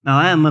Now,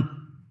 I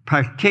am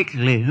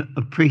particularly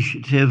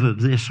appreciative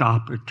of this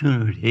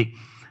opportunity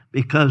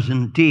because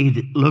indeed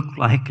it looked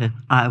like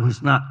I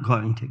was not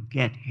going to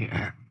get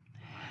here.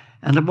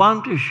 And I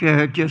want to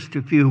share just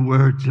a few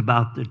words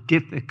about the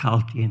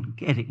difficulty in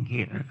getting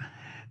here,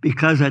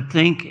 because I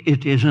think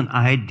it is an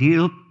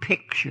ideal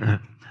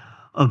picture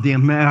of the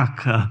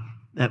America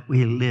that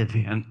we live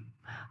in.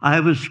 I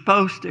was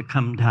supposed to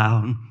come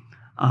down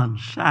on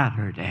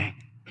Saturday,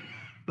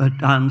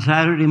 but on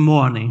Saturday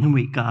morning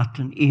we got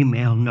an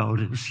email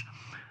notice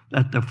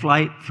that the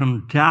flight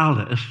from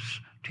Dallas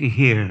to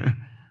here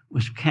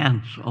was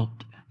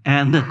canceled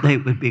and that they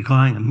would be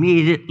going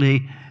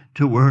immediately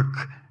to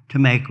work to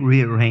make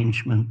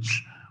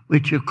rearrangements,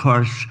 which of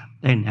course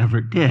they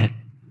never did.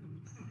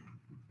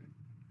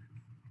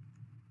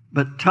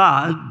 But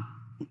Todd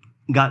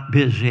got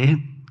busy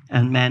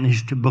and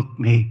managed to book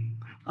me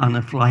on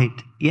a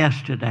flight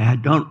yesterday. I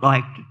don't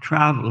like to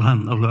travel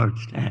on the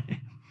Lord's Day,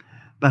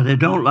 but I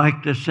don't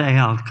like to say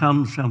I'll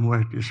come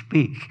somewhere to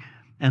speak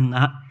and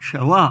not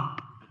show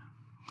up.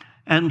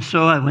 And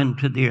so I went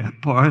to the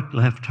airport,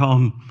 left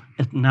home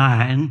at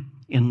 9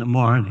 in the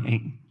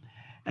morning,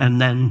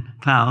 and then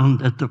found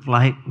that the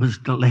flight was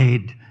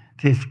delayed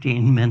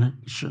 15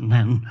 minutes, and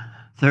then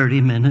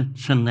 30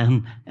 minutes, and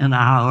then an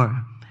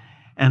hour.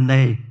 And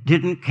they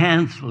didn't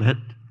cancel it,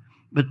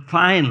 but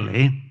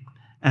finally,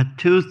 at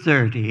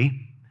 2:30,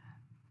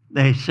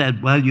 they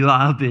said, well, you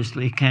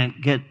obviously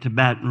can't get to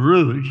Baton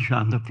Rouge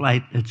on the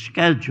flight that's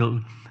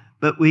scheduled,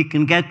 but we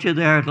can get you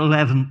there at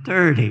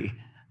 11:30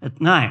 at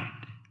night.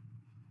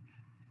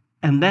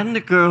 And then the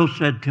girl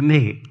said to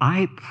me,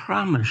 I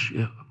promise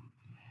you,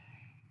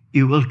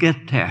 you will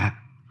get there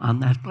on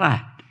that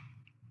flight.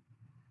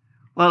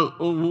 Well,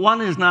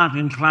 one is not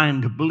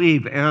inclined to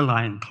believe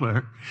airline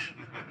clerks,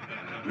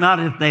 not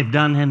if they've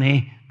done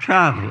any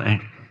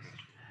traveling.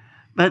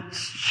 But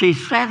she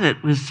said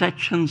it with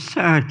such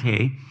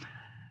sincerity,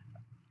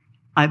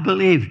 I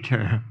believed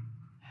her.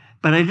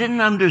 But I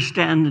didn't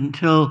understand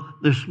until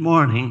this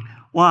morning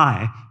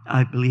why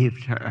I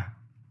believed her.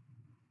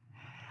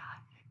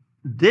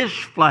 This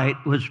flight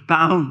was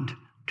bound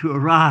to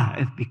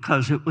arrive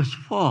because it was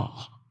full.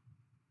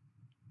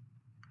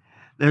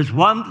 There's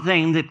one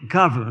thing that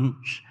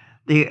governs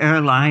the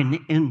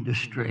airline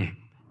industry,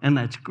 and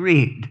that's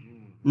greed,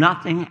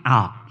 nothing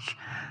else.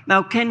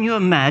 Now, can you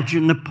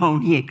imagine the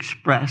Pony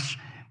Express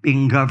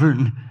being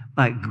governed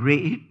by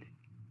greed?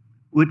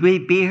 Would we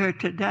be here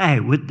today?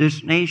 Would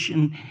this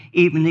nation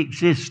even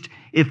exist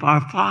if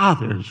our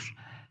fathers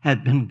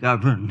had been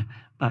governed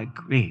by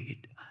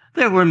greed?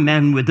 There were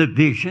men with a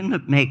vision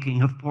of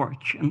making a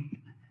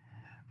fortune,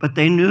 but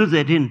they knew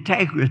that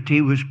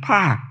integrity was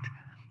part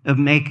of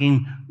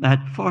making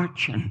that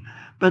fortune.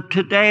 But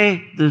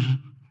today,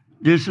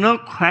 there's no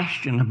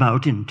question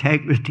about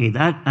integrity.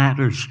 That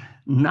matters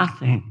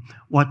nothing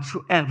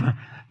whatsoever.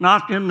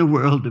 Not in the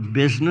world of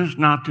business,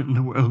 not in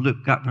the world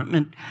of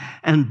government,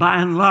 and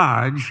by and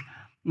large,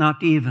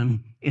 not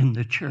even in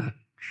the church.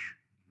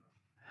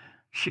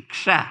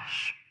 Success,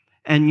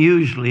 and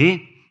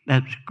usually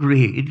that's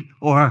greed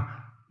or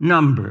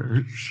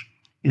numbers,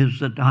 is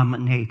the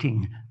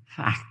dominating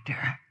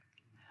factor.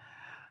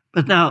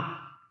 But now,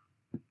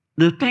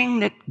 the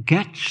thing that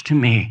gets to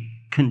me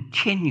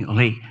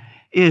continually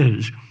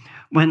is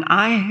when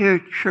I hear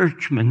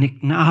churchmen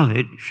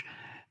acknowledge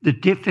the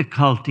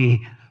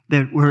difficulty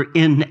that we're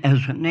in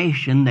as a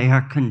nation, they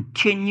are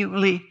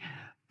continually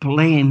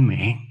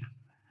blaming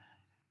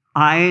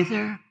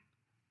either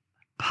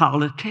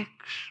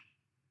politics,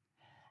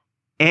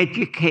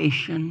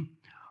 education,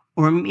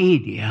 or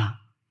media.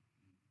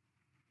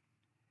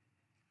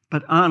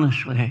 But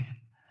honestly,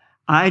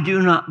 I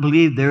do not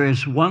believe there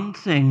is one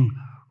thing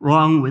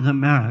wrong with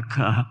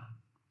America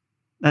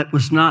that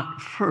was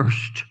not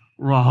first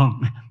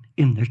wrong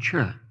in the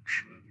church.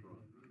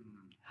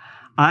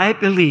 I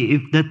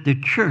believe that the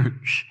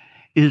church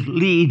is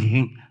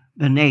leading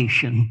the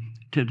nation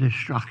to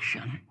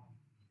destruction.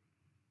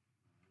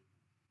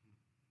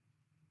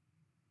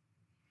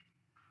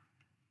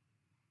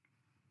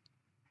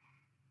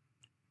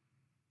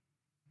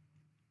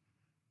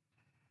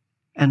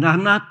 And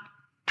I'm not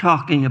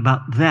talking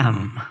about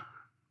them,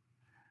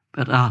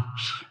 but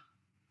us.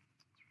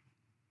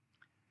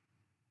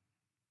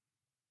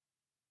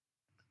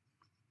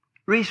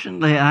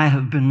 Recently, I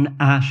have been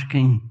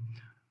asking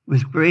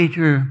with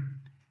greater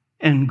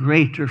and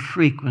greater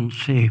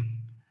frequency,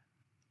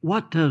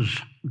 what does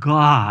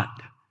God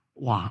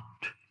want?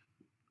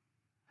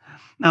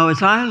 Now,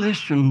 as I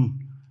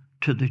listen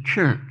to the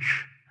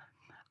church,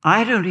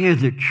 I don't hear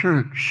the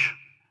church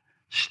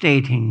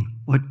stating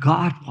what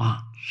God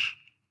wants.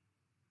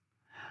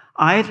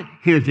 I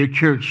hear the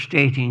church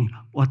stating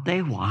what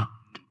they want.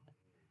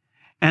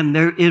 And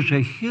there is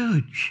a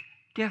huge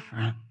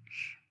difference.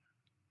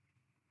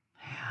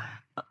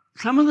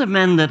 Some of the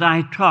men that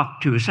I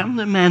talk to, some of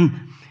the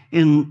men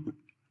in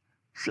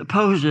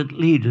supposed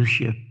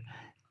leadership,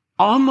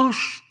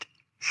 almost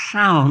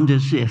sound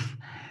as if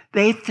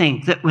they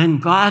think that when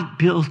God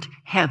built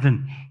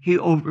heaven, he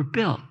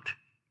overbuilt.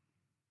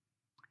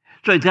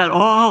 So he's got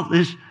all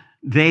this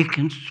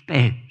vacant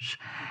space,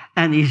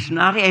 and he's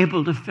not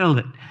able to fill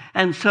it.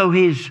 And so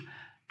he's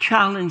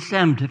challenged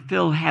them to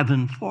fill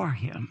heaven for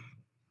him.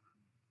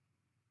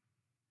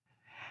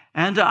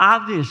 And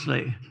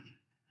obviously,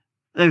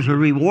 there's a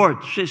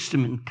reward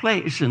system in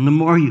place, and the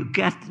more you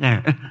get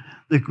there,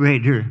 the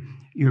greater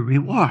your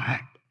reward.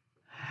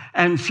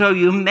 And so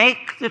you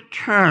make the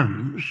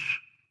terms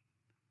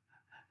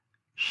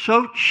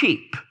so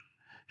cheap,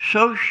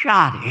 so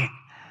shoddy,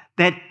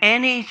 that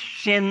any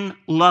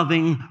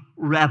sin-loving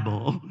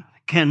rebel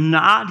can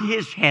nod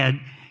his head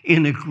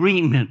in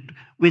agreement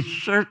with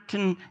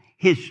certain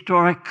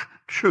historic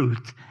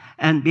truth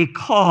and be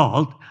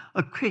called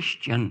a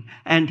Christian.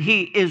 And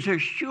he is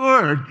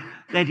assured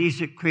that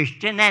he's a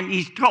Christian, and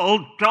he's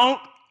told,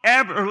 don't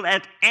ever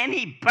let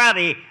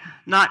anybody,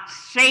 not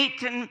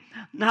Satan,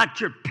 not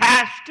your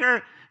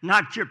pastor,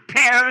 not your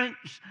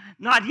parents,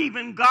 not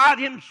even God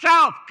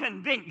himself,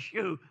 convince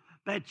you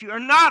that you're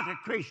not a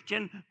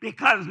Christian,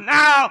 because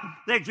now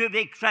that you've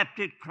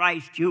accepted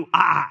Christ, you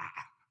are.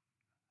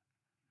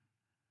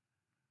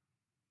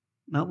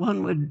 Now,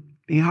 one would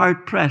be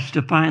hard-pressed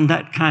to find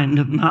that kind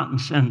of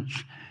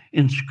nonsense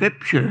in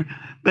Scripture,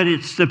 but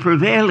it's the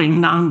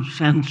prevailing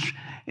nonsense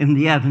in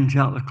the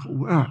evangelical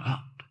world.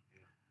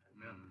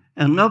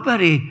 And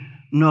nobody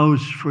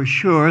knows for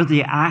sure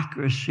the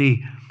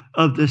accuracy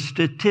of the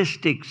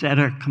statistics that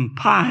are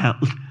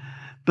compiled,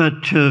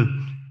 but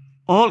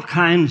all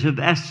kinds of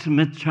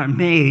estimates are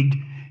made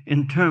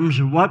in terms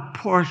of what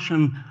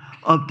portion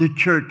of the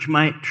church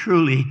might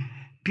truly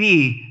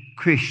be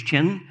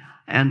Christian.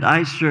 And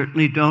I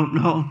certainly don't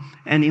know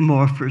any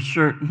more for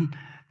certain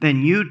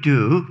than you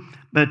do,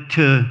 but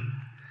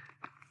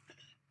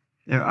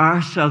there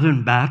are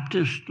Southern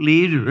Baptist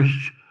leaders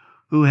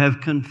who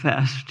have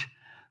confessed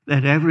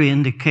that every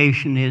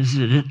indication is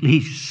that at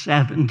least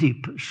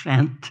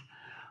 70%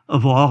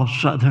 of all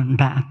Southern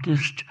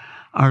Baptists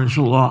are as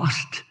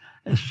lost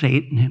as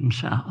Satan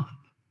himself.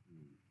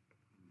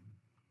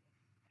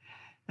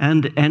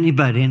 And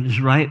anybody in his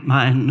right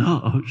mind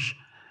knows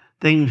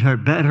things are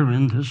better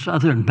in the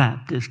Southern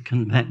Baptist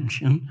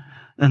Convention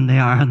than they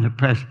are in the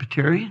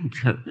Presbyterian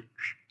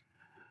Church,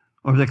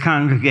 or the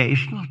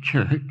Congregational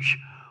Church,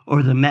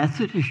 or the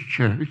Methodist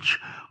Church,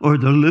 or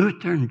the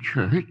Lutheran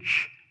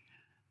Church.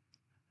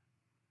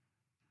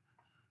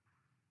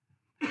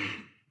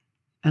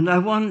 And I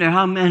wonder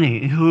how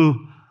many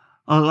who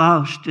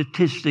allow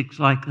statistics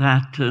like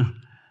that to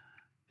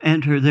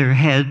enter their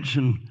heads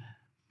and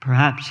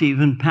perhaps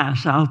even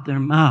pass out their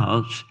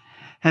mouths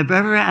have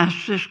ever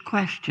asked this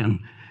question: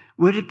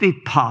 would it be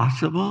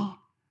possible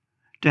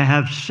to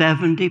have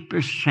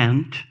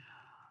 70%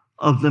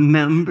 of the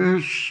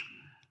members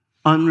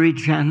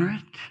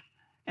unregenerate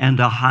and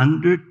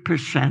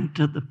 100%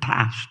 of the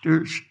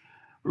pastors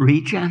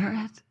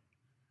regenerate?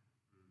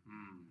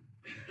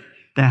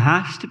 There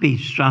has to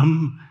be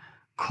some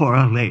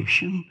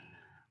correlation.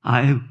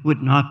 I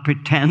would not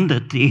pretend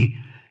that the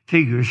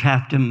figures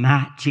have to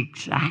match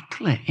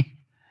exactly,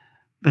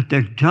 but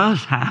there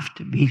does have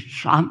to be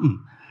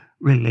some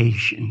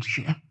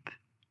relationship.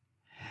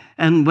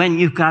 And when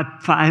you've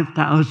got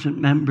 5,000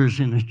 members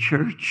in a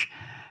church,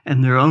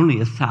 and there are only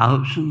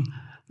 1,000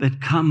 that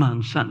come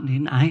on Sunday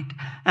night,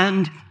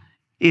 and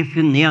if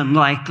in the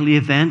unlikely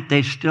event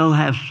they still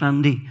have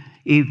Sunday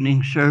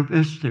evening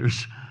service,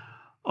 there's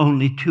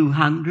only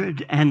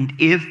 200, and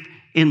if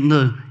in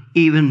the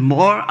even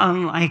more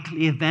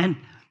unlikely event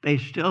they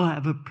still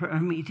have a prayer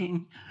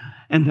meeting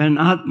and they're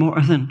not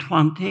more than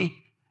 20,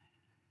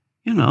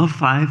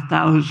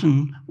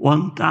 5,000,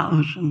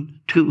 1,000,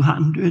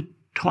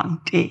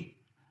 220,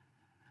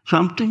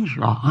 something's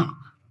wrong.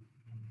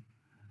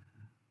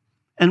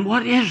 And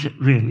what is it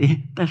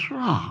really that's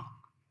wrong?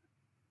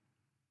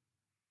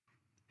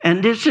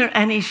 And is there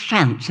any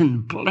sense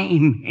in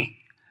blaming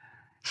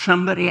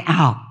somebody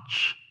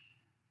else?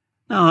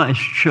 Now, as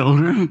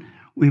children,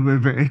 we were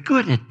very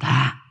good at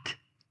that.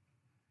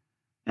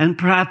 And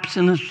perhaps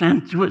in a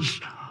sense it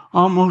was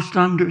almost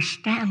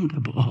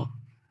understandable.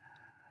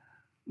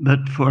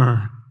 But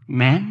for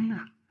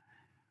men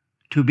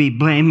to be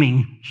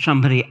blaming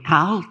somebody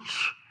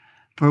else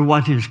for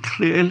what is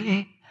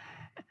clearly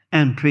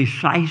and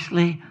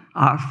precisely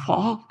our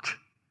fault,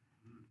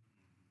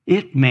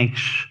 it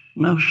makes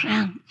no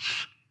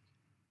sense.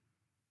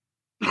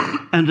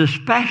 And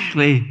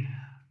especially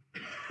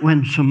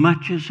when so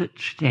much is at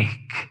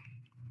stake,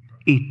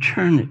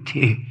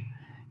 eternity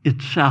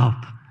itself,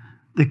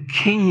 the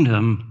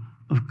kingdom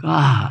of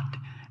God,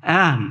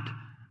 and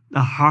the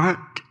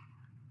heart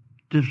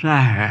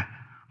desire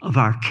of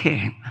our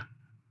King.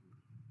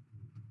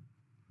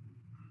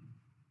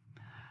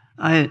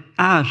 I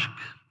ask,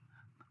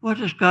 what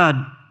does God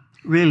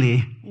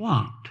really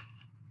want?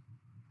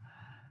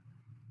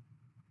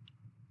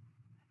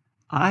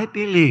 I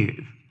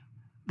believe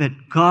that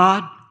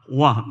God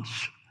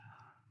wants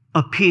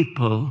a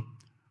people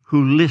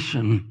who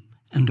listen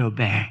and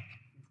obey.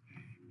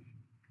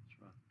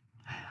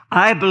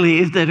 I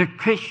believe that a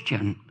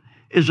Christian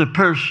is a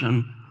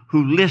person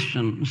who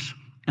listens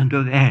and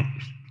obeys.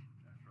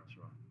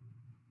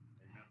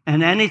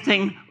 And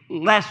anything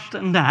less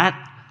than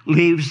that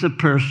leaves the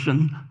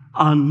person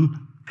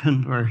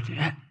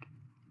unconverted.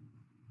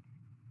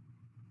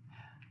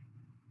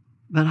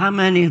 But how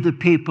many of the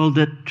people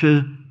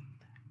that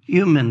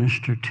you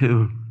minister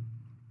to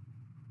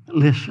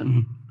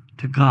listen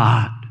to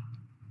God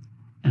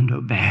and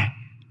obey?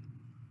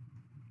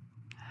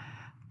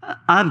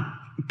 I've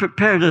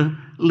prepared a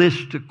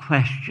list of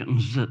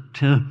questions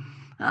that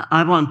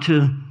I want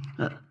to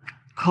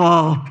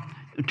call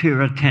to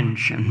your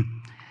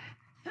attention,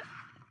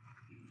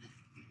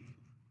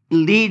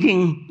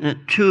 leading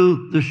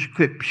to the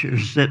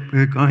scriptures that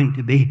we're going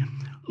to be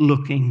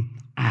looking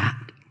at.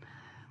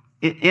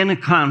 In a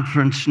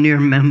conference near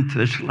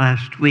Memphis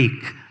last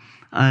week,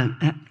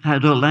 I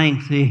had a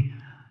lengthy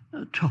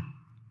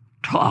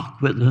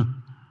talk with a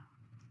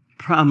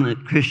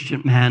prominent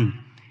Christian man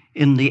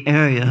in the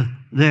area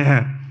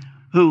there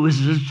who was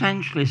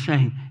essentially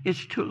saying,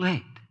 it's too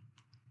late.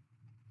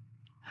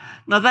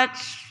 Now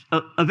that's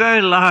a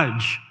very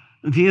large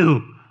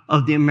view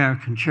of the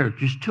American church.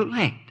 It's too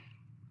late.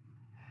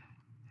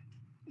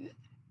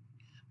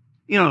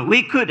 You know,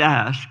 we could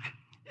ask,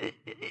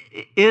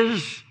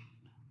 is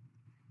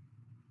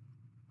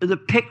the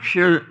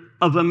picture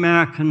of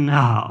America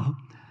now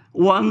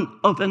one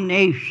of a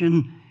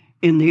nation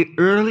in the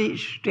early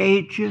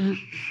stages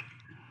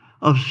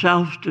of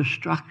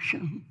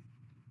self-destruction,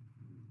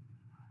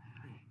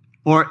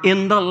 or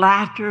in the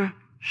latter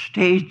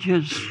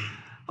stages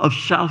of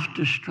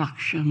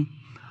self-destruction,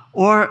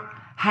 or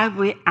have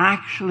we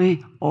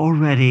actually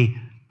already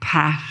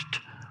passed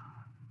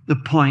the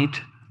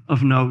point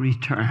of no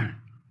return?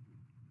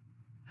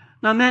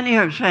 Now, many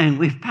are saying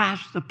we've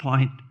passed the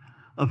point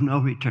of no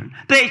return.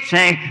 They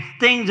say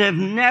things have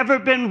never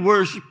been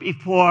worse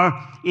before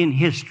in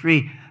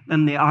history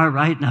than they are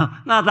right now.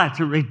 Now, that's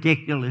a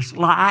ridiculous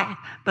lie,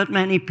 but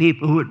many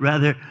people would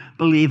rather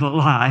believe a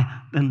lie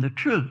than the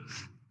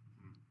truth.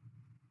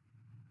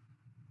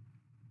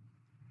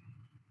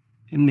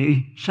 In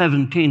the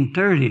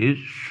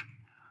 1730s,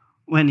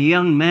 when a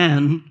young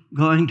man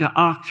going to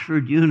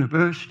Oxford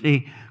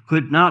University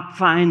could not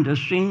find a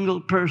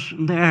single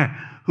person there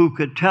who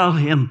could tell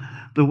him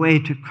the way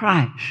to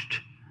Christ,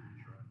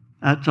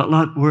 that's a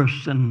lot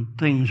worse than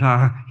things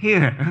are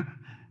here,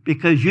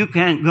 because you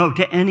can't go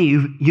to any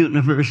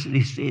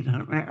university seat in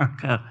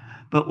America,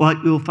 but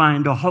what you'll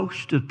find a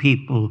host of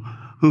people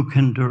who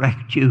can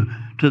direct you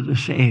to the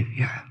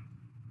Savior.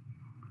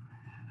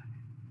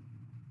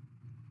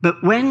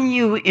 But when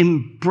you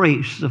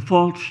embrace the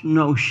false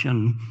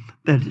notion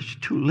that it's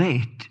too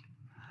late,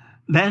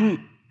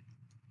 then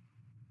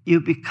you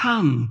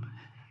become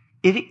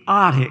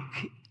idiotic.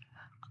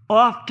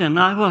 Often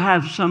I will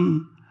have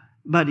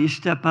somebody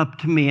step up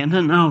to me and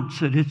announce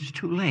that it's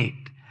too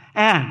late,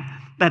 and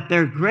that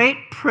their great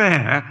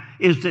prayer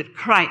is that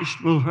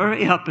Christ will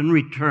hurry up and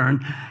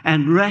return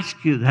and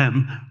rescue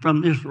them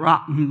from this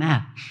rotten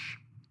mess.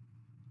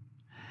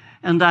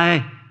 And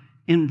I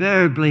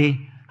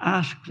invariably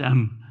ask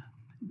them,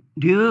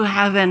 do you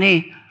have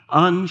any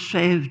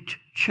unsaved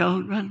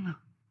children?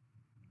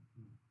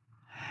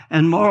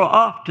 And more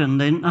often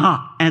than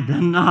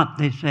not,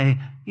 they say,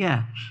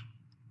 yes.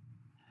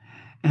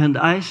 And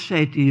I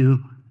say to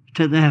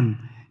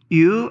them,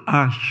 you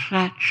are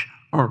such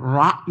a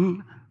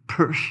rotten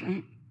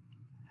person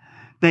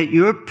that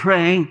you're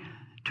praying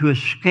to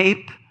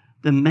escape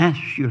the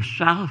mess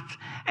yourself,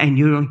 and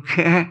you don't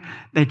care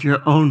that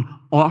your own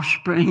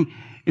offspring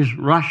is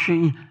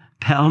rushing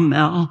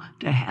pell-mell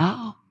to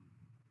hell?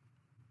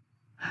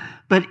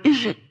 But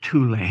is it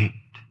too late?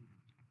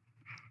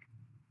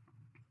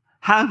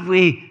 Have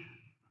we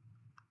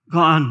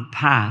gone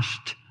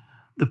past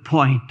the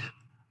point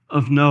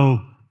of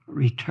no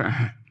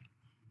return?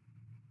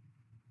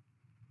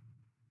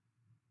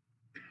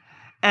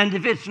 And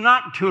if it's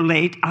not too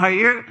late, are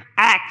your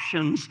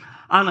actions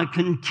on a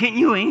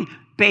continuing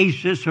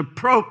basis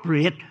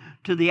appropriate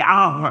to the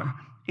hour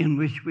in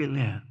which we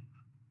live?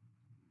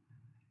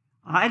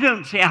 I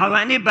don't see how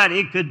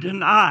anybody could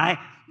deny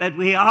that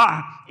we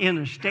are in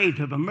a state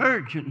of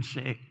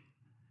emergency.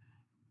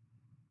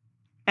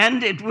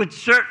 And it would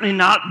certainly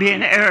not be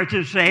an error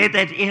to say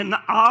that in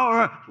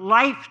our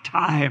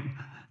lifetime,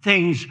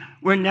 things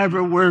were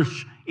never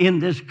worse in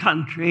this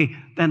country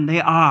than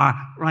they are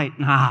right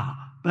now.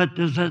 But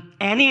does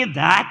any of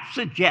that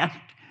suggest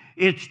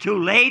it's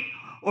too late?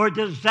 Or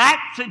does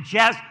that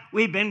suggest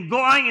we've been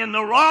going in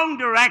the wrong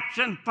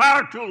direction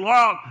far too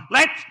long?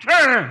 Let's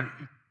turn.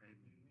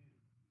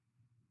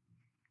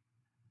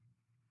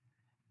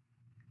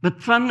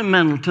 But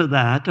fundamental to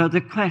that are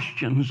the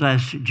questions I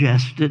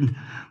suggested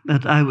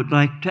that I would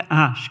like to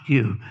ask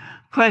you.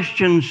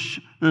 Questions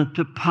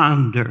to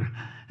ponder,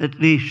 at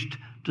least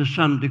to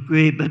some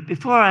degree. But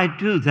before I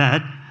do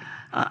that,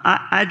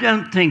 I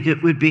don't think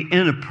it would be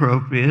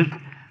inappropriate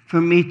for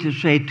me to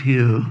say to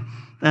you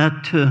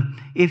that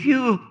if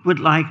you would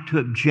like to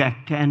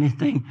object to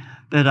anything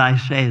that I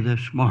say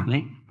this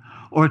morning,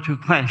 or to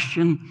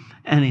question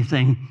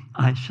anything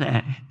I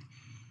say,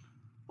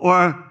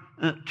 or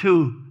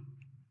to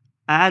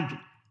add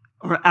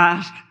or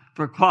ask for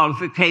for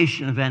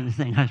qualification of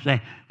anything, I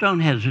say, don't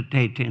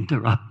hesitate to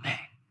interrupt me.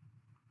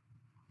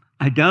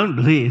 I don't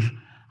believe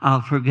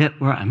I'll forget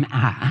where I'm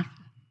at.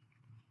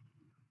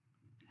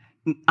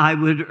 I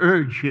would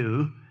urge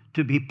you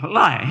to be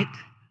polite.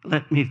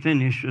 Let me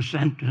finish a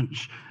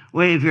sentence.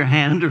 Wave your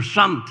hand or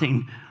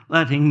something,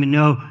 letting me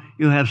know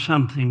you have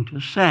something to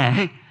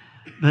say.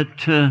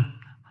 But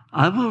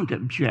I won't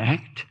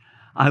object.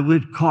 I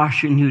would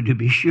caution you to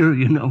be sure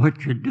you know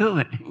what you're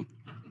doing.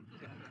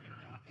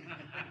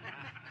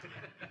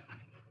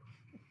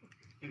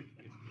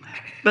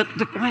 But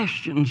the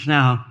questions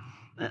now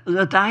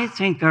that I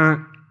think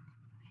are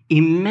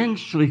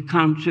immensely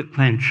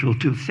consequential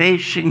to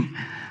facing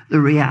the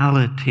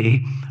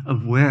reality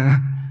of where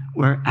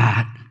we're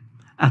at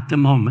the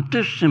moment.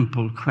 This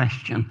simple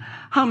question: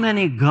 how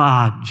many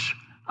gods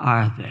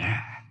are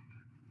there?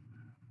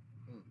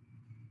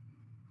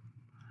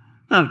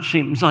 Now, it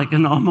seems like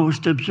an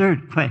almost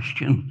absurd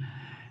question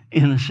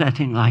in a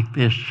setting like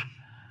this,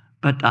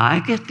 but I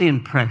get the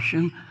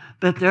impression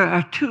that there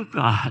are two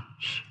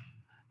gods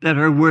that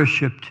are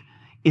worshipped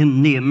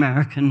in the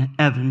American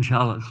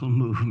evangelical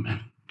movement.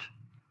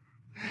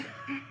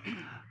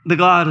 The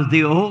God of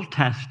the Old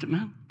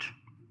Testament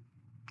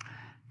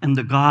and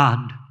the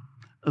God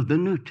of the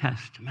New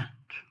Testament.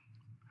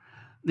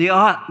 The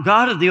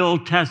God of the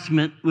Old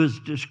Testament was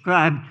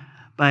described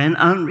by an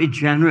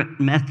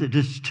unregenerate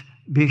Methodist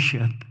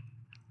bishop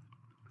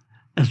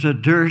as a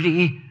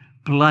dirty,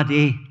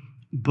 bloody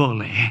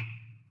bully.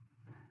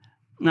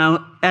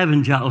 Now,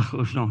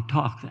 evangelicals don't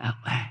talk that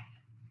way.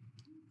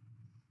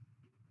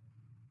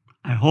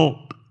 I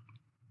hope.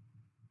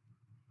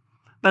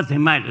 But they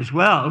might as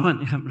well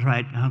when it comes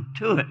right down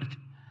to it.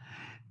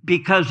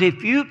 Because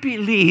if you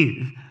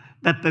believe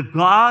that the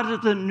God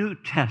of the New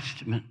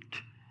Testament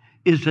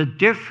is a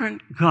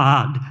different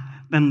God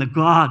than the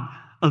God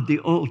of the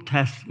Old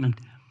Testament,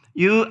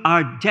 you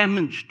are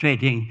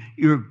demonstrating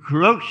your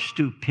gross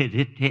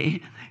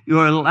stupidity,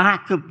 your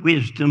lack of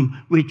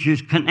wisdom, which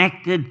is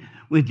connected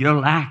with your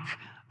lack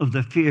of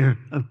the fear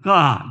of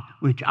God,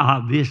 which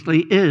obviously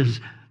is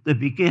the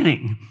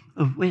beginning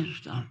of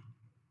wisdom.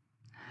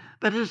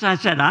 But as I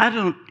said, I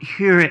don't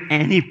hear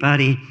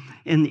anybody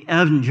in the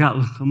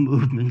evangelical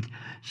movement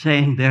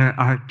saying there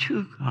are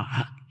two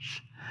gods.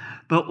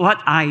 But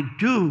what I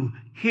do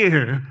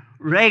hear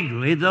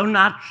regularly, though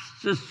not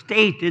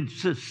stated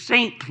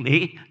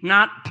succinctly,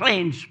 not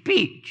plain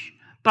speech,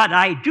 but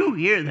I do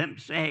hear them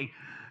say,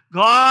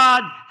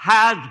 God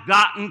has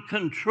gotten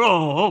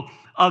control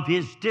of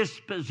his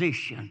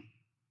disposition.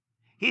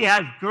 He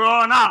has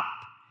grown up.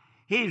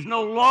 He's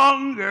no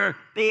longer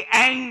the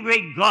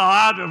angry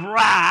God of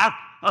wrath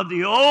of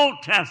the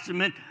Old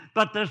Testament,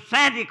 but the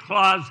Santa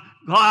Claus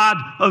God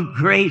of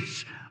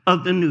grace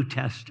of the New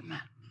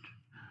Testament.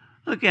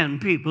 Again,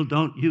 people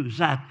don't use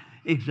that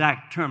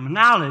exact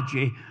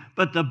terminology,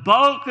 but the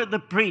bulk of the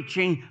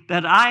preaching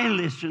that I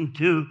listen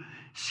to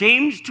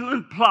seems to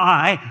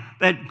imply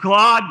that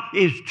God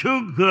is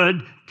too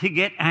good to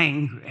get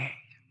angry.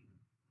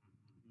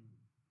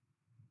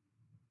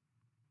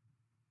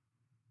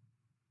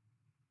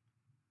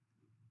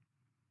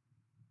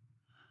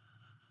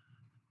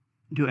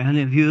 Do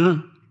any of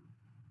you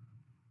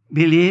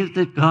believe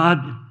that God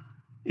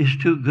is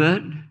too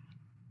good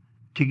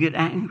to get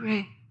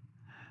angry?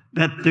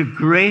 That the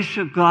grace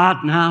of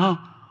God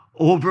now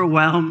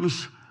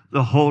overwhelms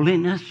the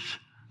holiness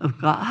of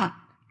God?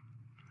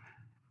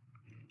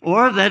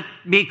 Or that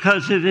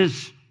because of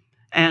his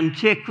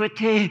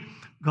antiquity,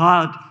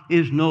 God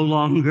is no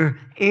longer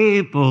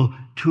able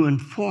to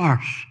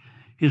enforce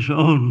his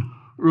own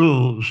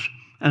rules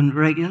and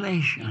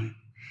regulations?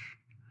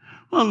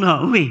 Well,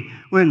 no,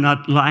 we're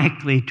not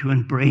likely to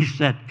embrace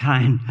that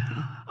kind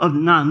of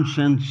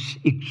nonsense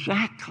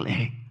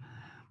exactly.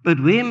 But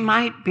we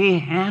might be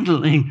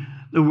handling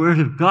the Word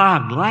of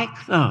God like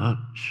those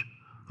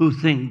who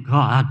think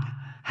God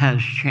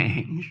has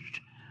changed,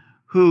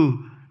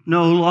 who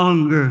no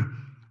longer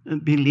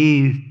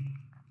believe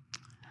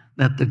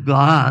that the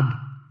God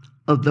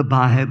of the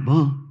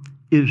Bible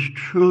is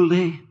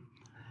truly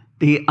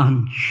the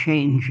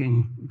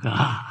unchanging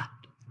God.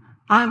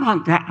 I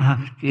want to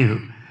ask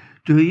you,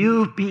 do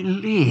you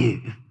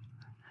believe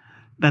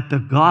that the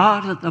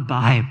God of the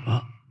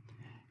Bible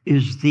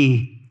is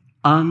the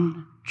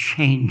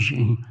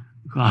unchanging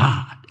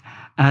God?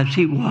 As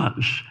he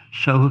was,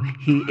 so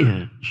he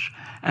is,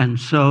 and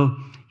so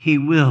he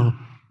will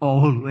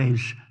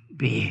always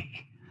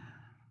be.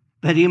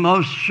 That he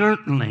most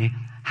certainly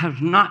has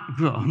not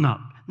grown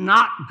up,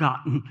 not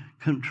gotten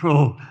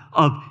control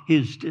of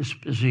his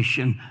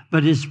disposition,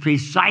 but is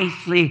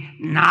precisely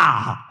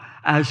now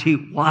as he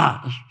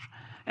was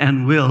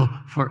and will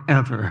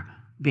forever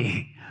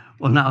be.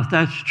 Well, now, if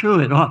that's true,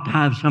 it ought to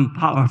have some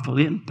powerful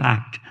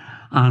impact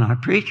on our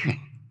preaching.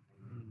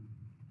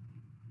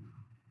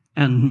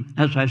 And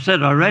as I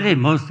said already,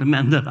 most of the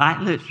men that I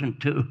listen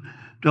to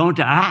don't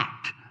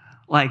act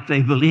like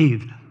they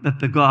believe that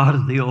the God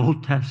of the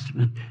Old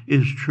Testament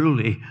is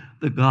truly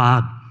the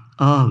God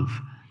of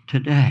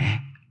today.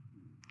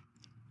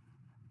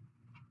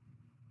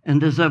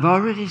 And as I've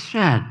already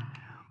said,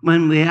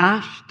 when we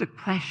ask the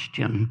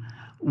question,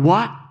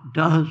 what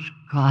does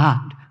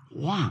God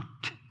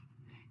want?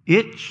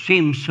 It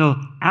seems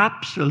so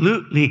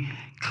absolutely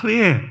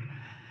clear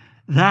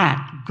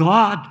that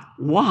God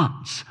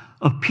wants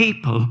a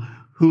people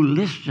who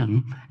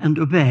listen and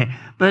obey.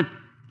 But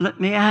let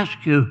me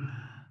ask you,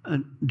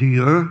 do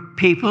your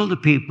people, the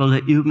people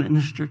that you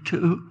minister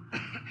to,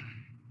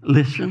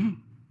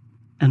 listen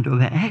and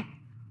obey?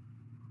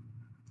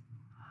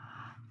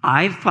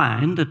 I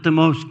find that the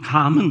most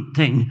common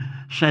thing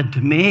said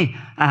to me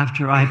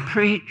after I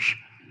preach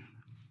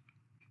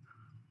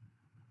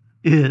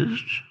is,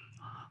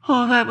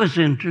 "Oh, that was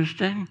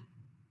interesting.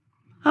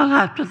 I'll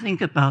have to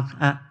think about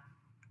that."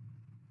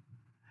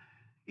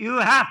 You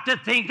have to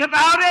think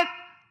about it.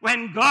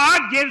 When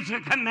God gives a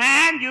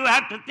command, you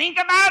have to think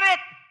about it.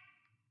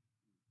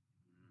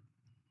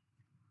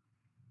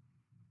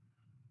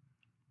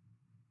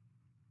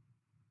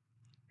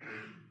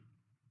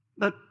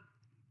 But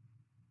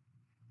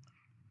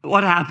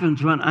what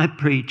happens when I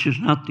preach is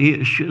not the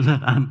issue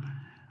that I'm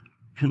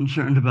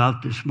concerned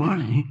about this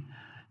morning.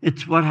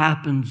 It's what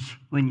happens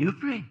when you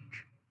preach.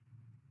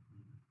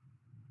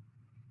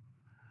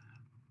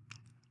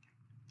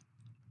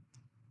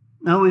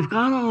 Now, we've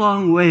gone a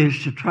long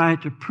ways to try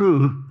to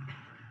prove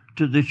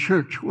to the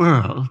church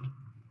world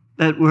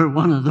that we're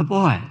one of the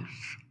boys.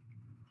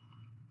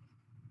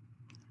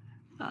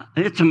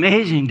 It's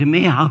amazing to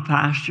me how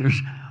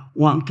pastors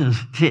want to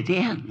fit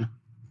in.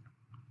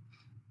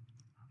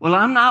 Well,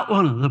 I'm not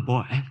one of the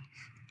boys.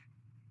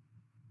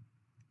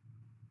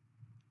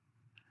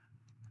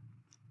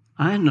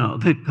 I know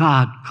that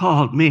God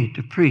called me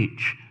to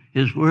preach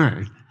His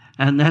word,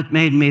 and that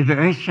made me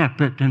very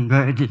separate and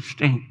very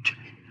distinct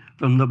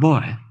from the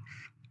boys.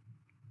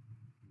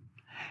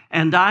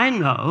 And I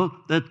know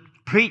that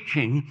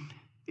preaching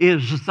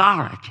is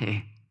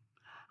authority.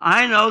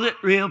 I know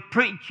that real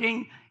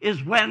preaching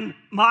is when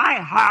my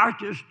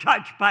heart is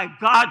touched by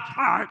God's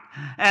heart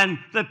and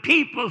the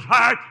people's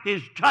heart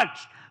is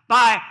touched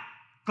by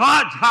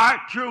God's heart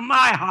through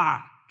my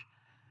heart.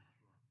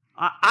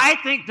 I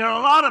think there are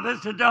a lot of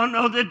us that don't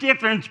know the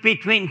difference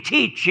between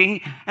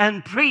teaching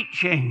and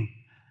preaching.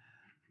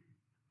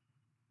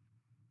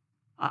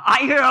 I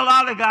hear a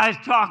lot of guys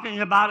talking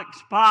about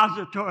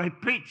expository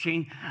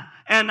preaching,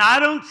 and I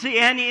don't see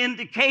any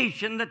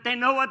indication that they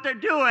know what they're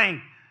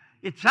doing.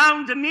 It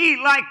sounds to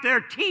me like they're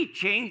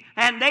teaching,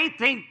 and they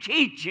think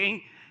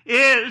teaching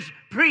is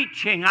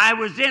preaching. I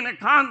was in a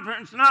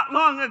conference not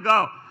long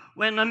ago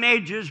when the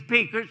major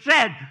speaker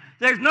said,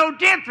 "There's no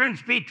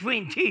difference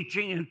between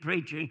teaching and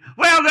preaching."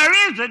 Well,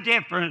 there is a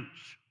difference.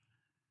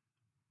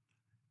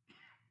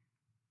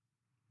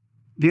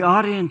 The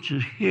audience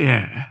is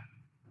here.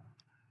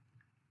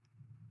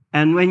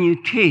 And when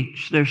you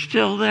teach, they're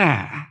still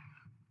there,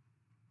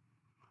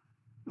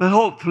 but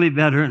hopefully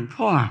better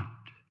informed.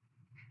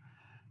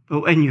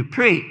 But when you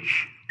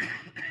preach,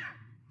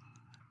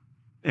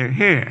 they're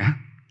here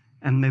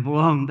and they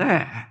belong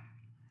there.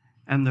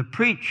 And the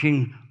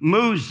preaching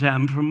moves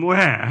them from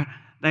where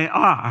they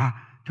are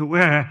to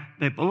where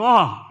they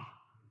belong.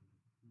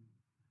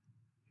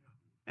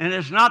 And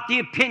it's not the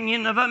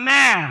opinion of a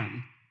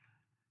man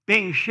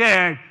being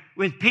shared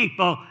with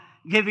people,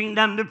 giving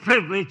them the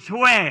privilege to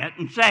weigh it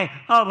and say,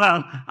 "Oh,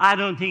 well, I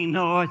don't think he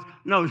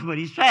knows what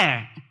he's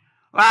saying.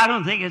 Or I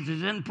don't think it's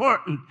as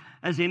important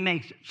as he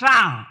makes it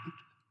sound."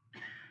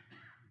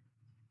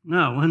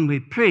 No, when we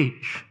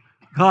preach,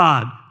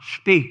 God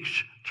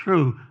speaks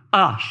through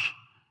us.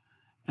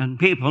 And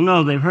people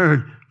know they've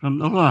heard from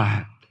the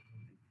Lord.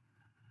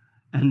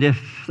 And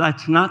if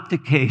that's not the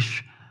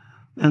case,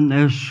 then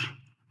there's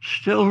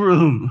still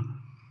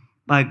room,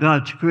 by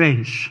God's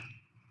grace,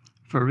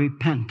 for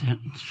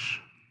repentance.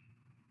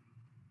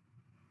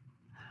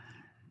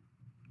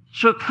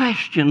 So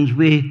questions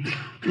we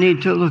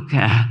need to look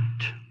at.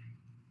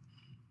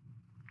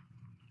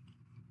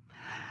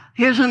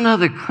 Here's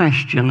another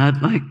question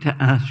I'd like to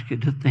ask you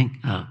to think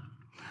of.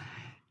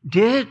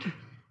 Did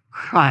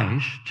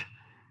Christ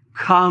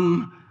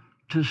come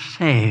to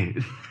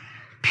save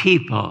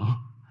people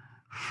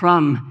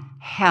from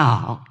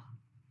hell?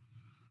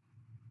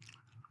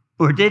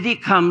 Or did he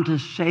come to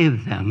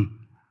save them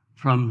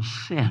from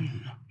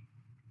sin?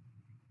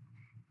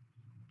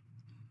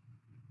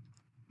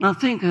 Now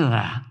think of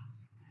that.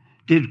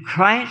 Did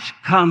Christ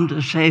come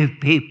to save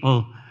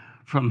people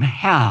from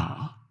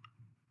hell?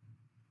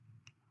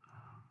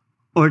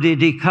 Or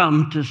did he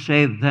come to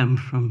save them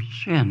from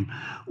sin?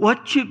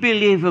 What you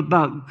believe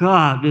about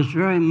God is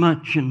very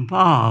much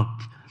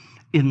involved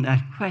in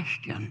that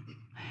question.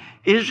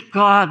 Is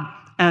God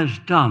as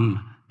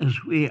dumb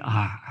as we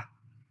are?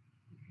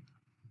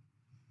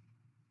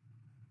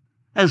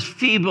 As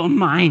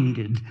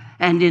feeble-minded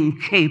and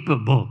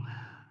incapable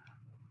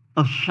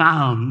of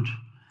sound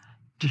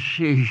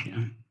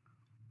decision?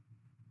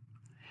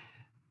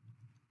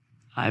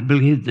 I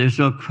believe there's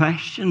no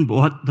question but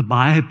what the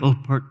Bible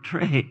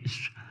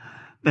portrays,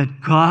 that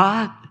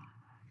God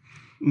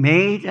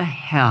made a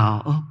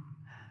hell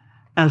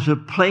as a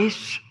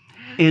place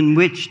in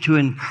which to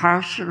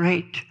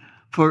incarcerate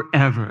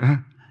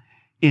forever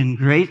in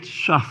great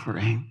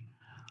suffering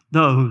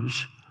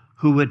those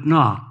who would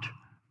not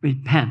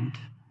repent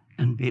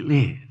and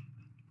believe.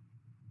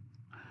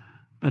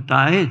 But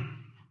I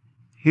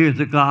hear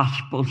the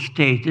gospel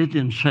stated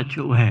in such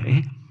a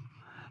way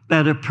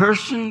that a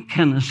person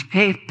can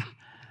escape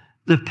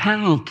the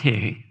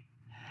penalty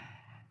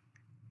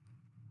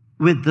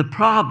with the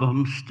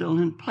problem still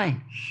in place.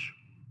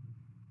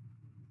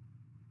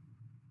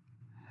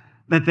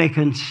 But they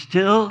can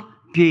still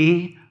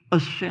be a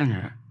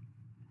sinner,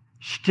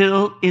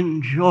 still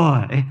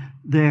enjoy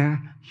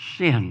their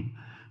sin,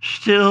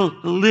 still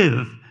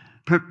live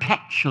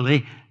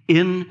perpetually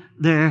in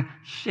their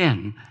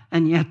sin,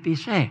 and yet be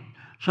saved.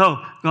 So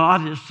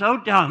God is so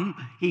dumb,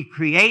 he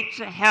creates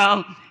a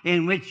hell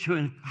in which to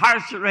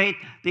incarcerate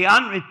the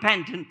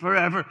unrepentant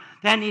forever.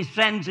 Then he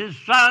sends his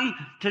son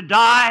to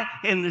die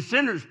in the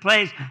sinner's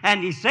place,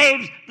 and he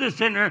saves the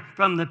sinner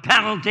from the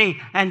penalty,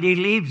 and he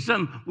leaves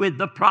them with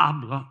the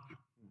problem.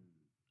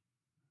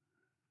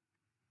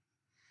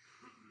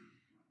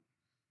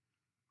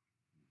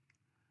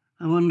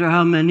 I wonder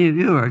how many of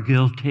you are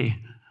guilty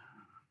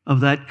of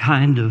that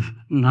kind of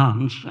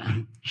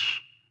nonsense.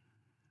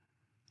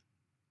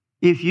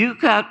 If you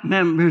got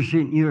members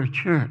in your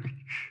church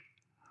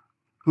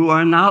who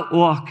are not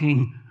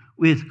walking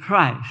with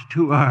Christ,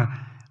 who are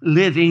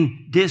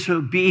living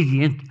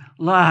disobedient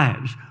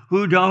lives,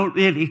 who don't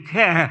really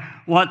care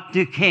what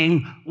the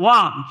king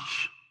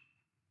wants,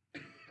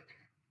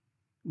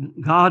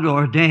 God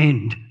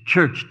ordained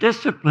church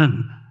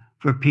discipline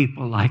for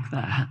people like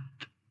that.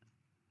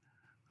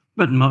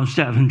 But most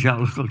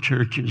evangelical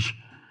churches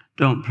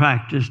don't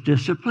practice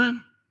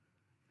discipline.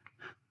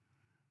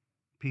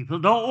 People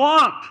don't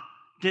want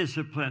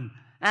discipline.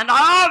 And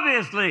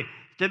obviously,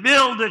 to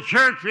build the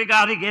church, we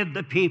got to give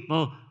the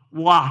people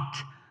what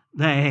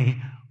they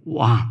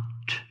want.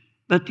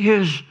 But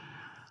here's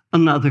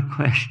another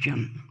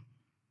question.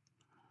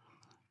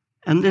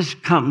 And this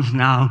comes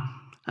now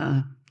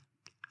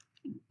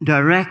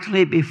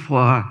directly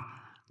before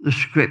the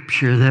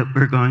scripture that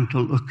we're going to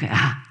look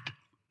at.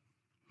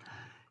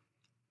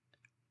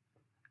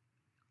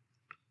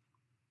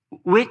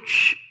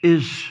 Which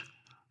is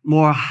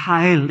more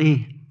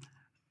highly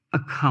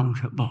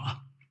accountable?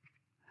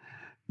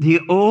 The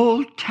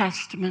Old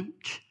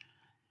Testament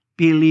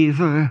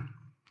believer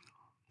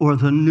or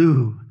the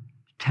New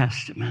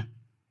Testament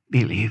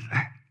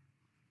believer?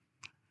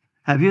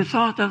 Have you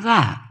thought of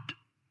that?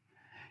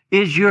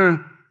 Is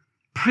your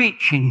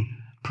preaching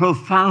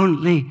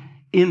profoundly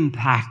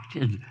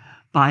impacted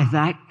by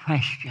that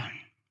question?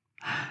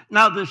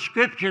 Now, the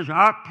scriptures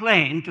are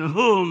plain: to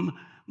whom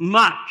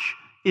much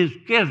is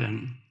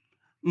given,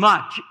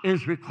 much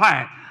is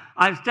required.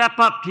 I step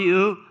up to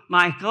you,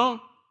 Michael,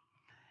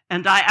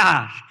 and I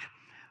ask,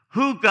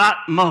 who got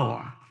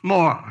more,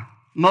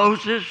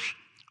 Moses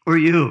or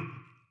you?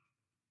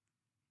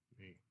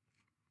 Me.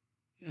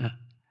 Yeah.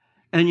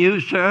 And you,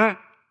 sir,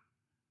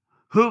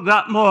 who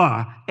got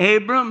more,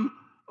 Abram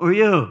or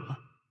you?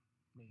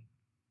 Me.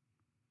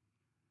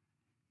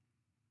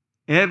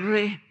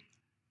 Every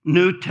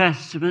New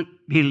Testament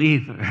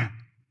believer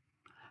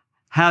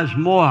has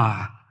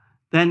more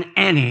than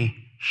any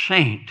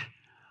saint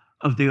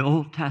of the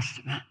Old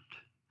Testament.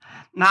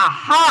 Now,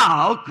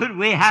 how could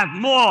we have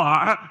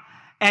more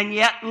and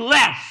yet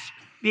less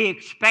be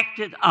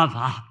expected of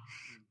us?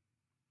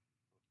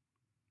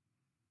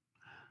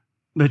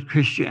 But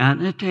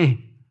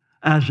Christianity,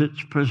 as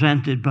it's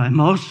presented by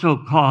most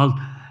so-called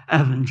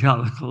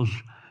evangelicals,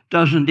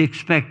 doesn't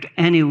expect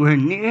anywhere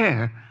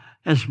near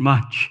as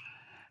much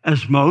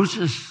as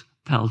Moses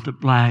felt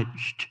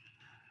obliged,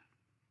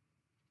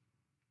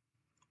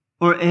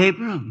 or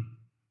Abram,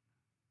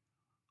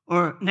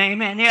 or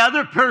name any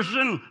other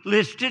person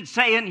listed,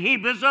 say, in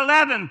Hebrews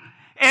 11.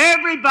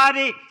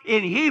 Everybody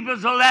in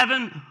Hebrews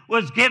 11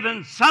 was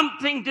given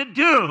something to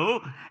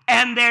do,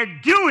 and their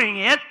doing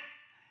it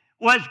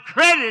was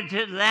credited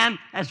to them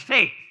as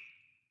faith.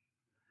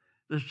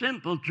 The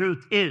simple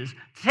truth is,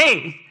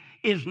 faith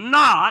is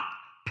not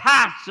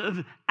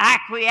passive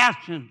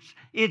acquiescence.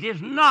 It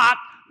is not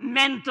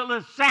mental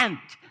assent.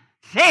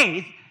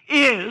 Faith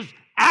is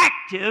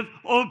active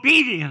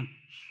obedience.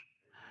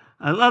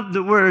 I love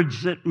the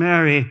words that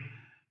Mary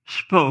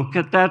spoke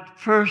at that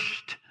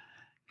first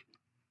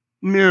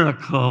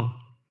miracle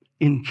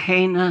in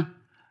Cana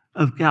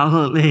of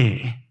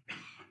Galilee.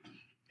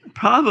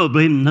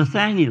 Probably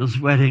Nathanael's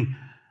wedding.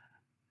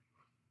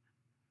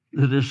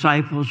 The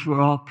disciples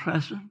were all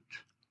present.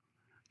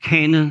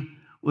 Cana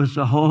was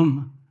the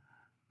home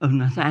of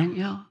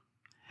Nathanael.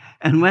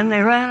 And when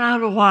they ran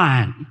out of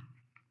wine,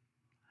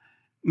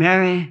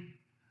 Mary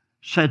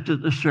said to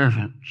the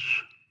servants,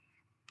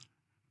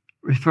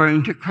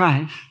 referring to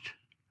Christ,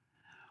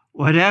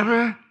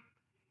 whatever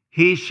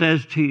he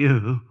says to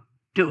you,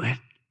 do it.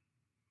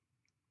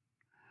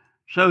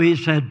 So he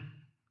said,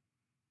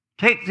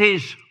 take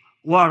these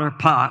water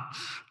pots.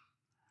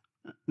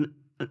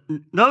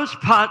 Those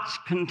pots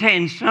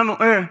contain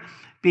somewhere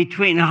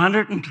between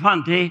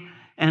 120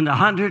 and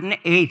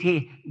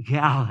 180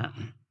 gallons.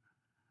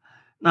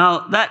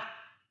 Now, that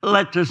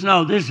lets us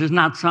know this is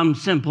not some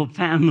simple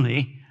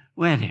family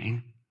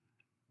wedding.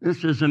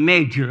 This is a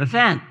major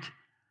event.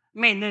 I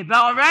mean, they've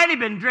already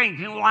been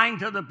drinking wine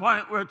to the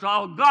point where it's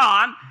all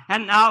gone,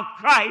 and now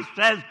Christ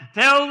says,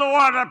 fill the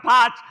water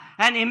pots,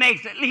 and he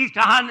makes at least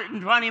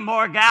 120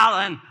 more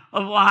gallons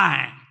of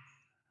wine.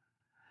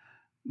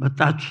 But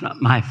that's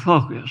not my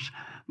focus.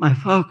 My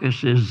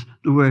focus is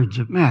the words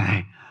of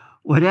Mary.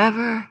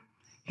 Whatever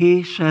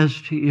he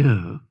says to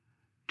you,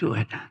 do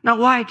it. Now,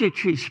 why did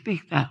she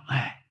speak that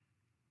way?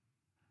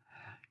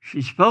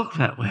 She spoke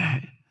that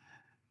way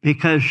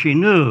because she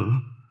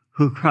knew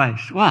who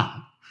Christ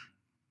was.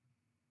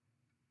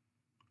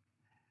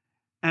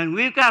 And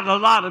we've got a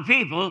lot of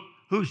people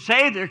who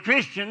say they're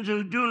Christians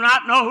who do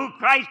not know who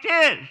Christ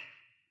is.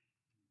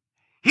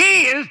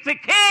 He is the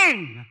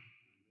King.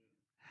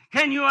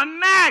 Can you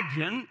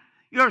imagine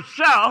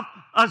yourself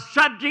a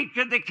subject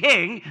to the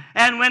King,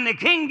 and when the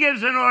King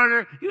gives an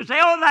order, you say,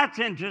 oh, that's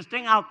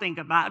interesting, I'll think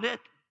about it.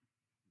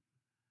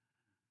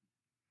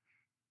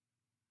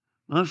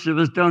 Most of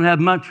us don't have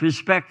much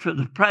respect for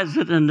the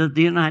President of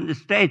the United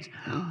States,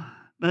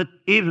 but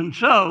even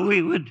so,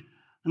 we would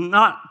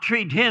not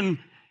treat him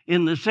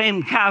in the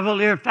same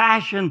cavalier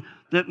fashion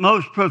that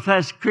most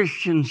professed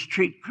Christians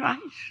treat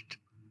Christ.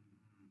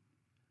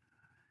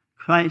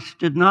 Christ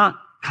did not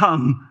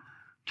come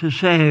to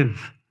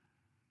save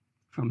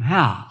from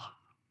hell.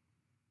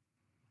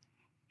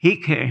 He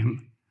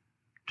came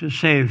to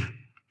save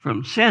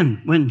from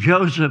sin. When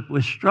Joseph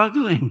was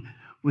struggling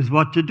with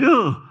what to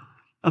do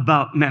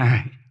about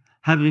Mary,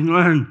 having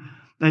learned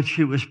that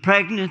she was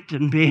pregnant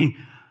and being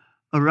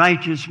a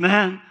righteous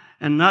man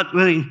and not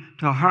willing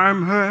to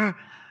harm her,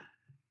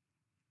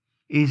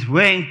 he's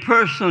weighing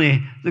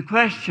personally the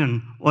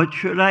question, what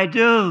should I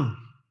do?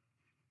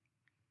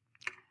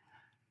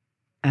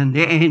 And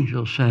the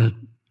angel said,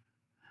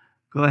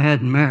 go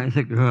ahead and marry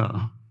the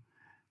girl.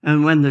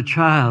 And when the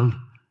child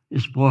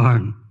is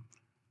born,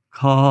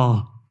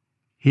 call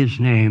his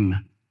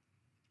name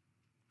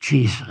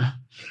Jesus,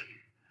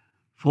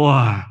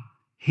 for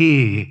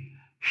he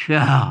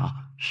shall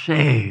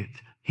save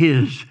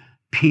his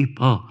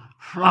people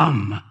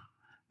from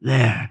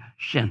their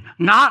sin.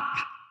 Not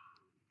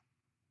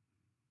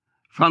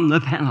from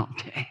the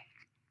penalty,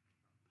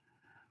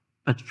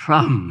 but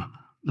from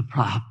the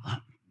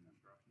problem.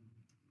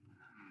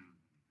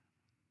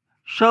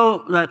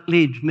 So that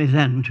leads me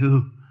then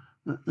to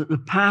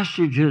the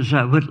passages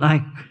I would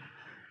like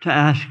to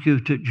ask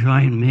you to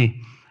join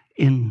me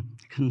in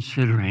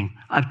considering.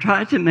 I've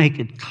tried to make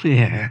it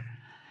clear.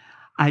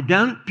 I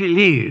don't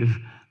believe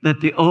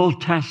that the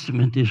Old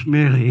Testament is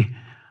merely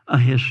a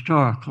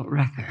historical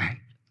record.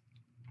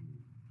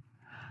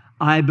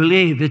 I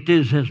believe it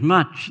is as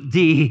much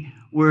the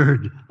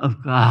Word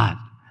of God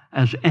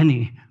as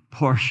any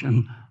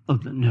portion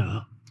of the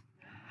New.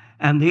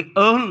 And the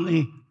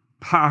only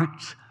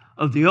parts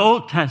of the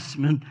Old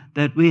Testament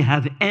that we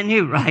have any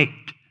right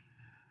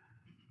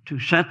to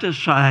set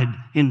aside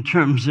in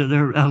terms of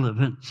their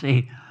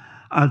relevancy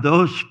are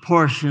those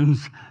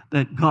portions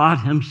that God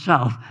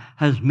himself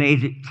has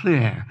made it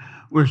clear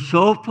were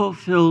so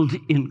fulfilled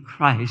in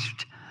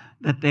Christ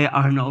that they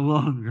are no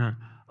longer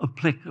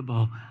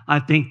applicable. I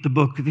think the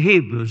book of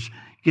Hebrews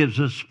gives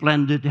us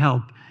splendid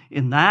help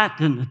in that,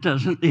 and it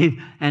doesn't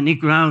leave any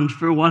grounds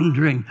for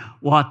wondering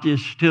what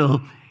is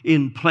still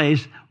in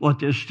place,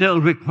 what is still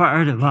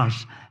required of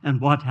us,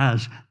 and what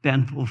has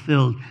been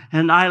fulfilled.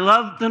 And I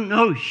love the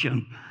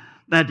notion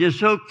that is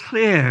so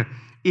clear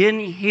in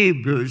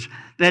Hebrews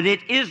that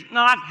it is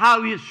not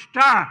how you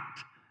start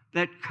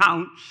that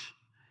counts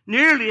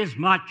nearly as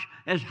much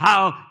as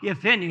how you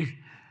finish.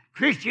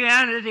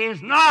 Christianity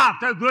is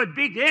not a good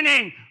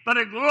beginning, but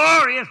a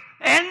glorious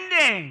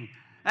ending.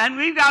 And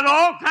we've got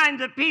all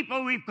kinds of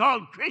people we've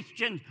called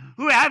Christians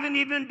who haven't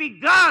even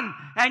begun,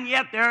 and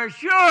yet they're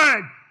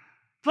assured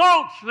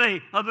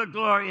falsely of a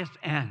glorious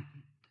end.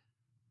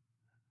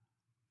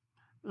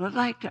 I'd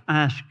like to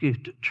ask you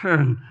to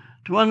turn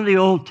to one of the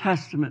Old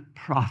Testament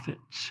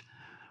prophets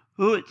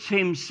who, it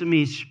seems to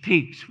me,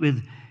 speaks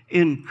with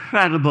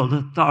incredible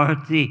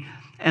authority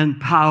and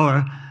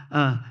power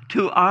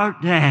to our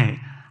day.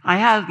 I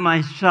have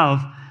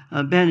myself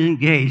been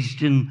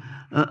engaged in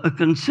a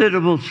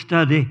considerable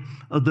study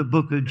of the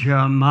book of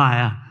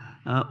Jeremiah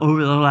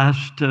over the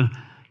last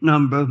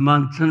number of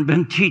months, and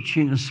been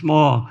teaching a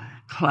small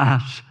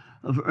class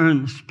of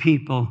earnest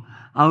people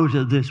out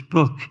of this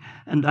book,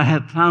 and I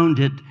have found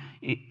it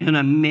an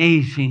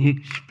amazing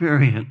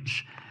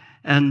experience.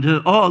 And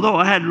although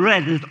I had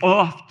read it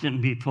often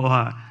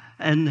before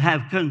and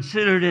have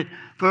considered it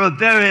for a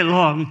very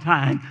long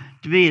time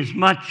to be as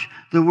much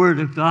the Word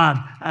of God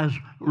as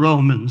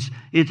Romans,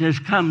 it has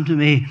come to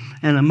me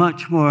in a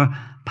much more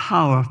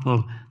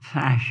powerful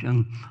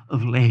fashion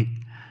of late.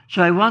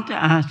 So I want to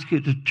ask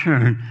you to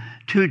turn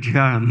to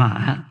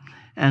Jeremiah,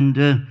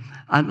 and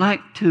I'd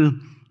like to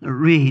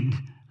read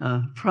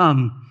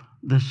from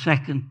the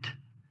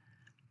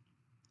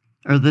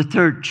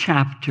third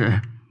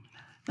chapter,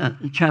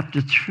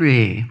 chapter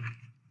 3,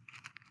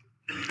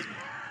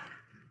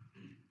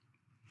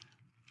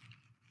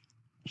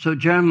 So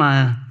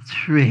Jeremiah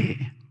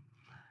 3,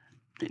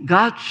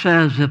 God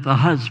says if a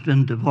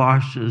husband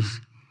divorces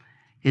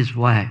his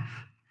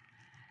wife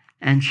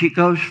and she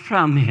goes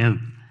from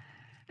him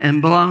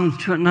and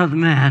belongs to another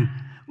man,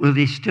 will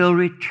he still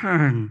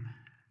return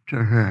to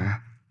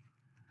her?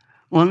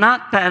 Will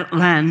not that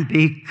land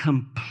be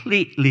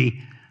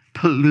completely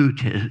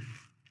polluted?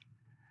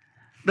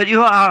 But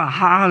you are a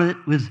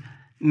harlot with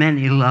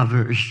many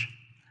lovers.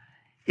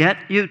 Yet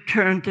you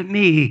turn to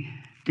me,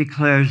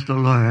 declares the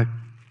Lord.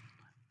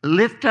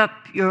 Lift up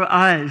your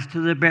eyes to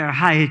the bare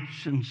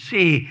heights and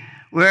see,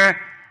 where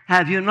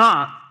have you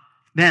not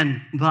been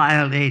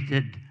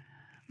violated?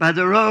 By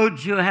the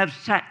roads you have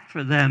set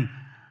for them,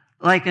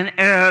 like an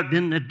Arab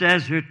in the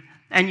desert,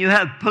 and you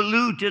have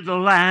polluted the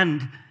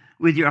land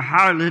with your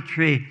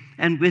harlotry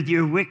and with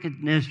your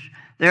wickedness.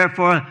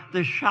 Therefore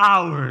the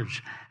showers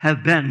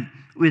have been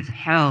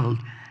withheld,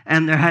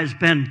 and there has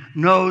been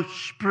no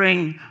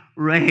spring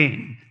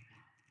rain.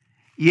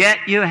 Yet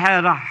you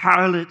had a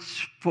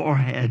harlot's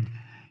forehead.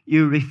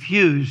 You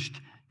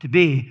refused to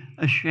be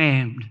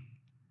ashamed.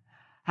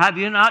 Have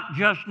you not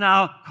just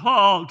now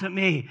called to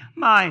me,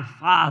 my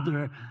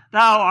Father?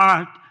 Thou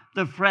art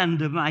the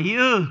friend of my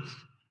youth.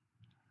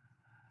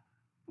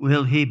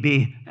 Will he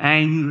be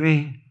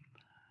angry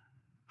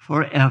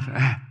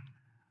forever?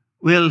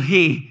 Will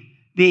he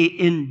be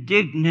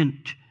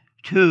indignant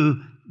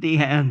to the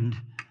end?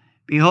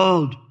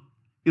 Behold,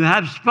 you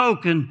have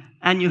spoken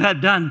and you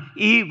have done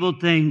evil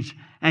things,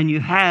 and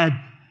you had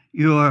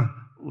your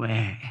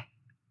way.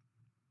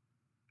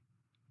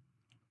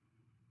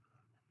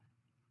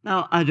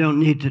 Now, I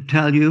don't need to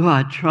tell you,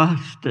 I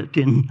trust that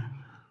in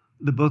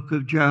the book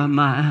of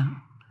Jeremiah,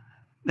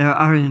 there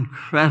are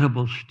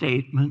incredible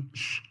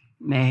statements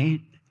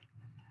made,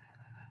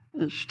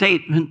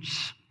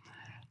 statements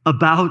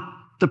about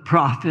the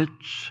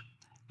prophets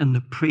and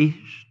the priests,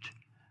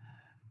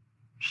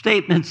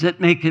 statements that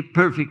make it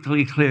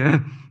perfectly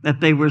clear that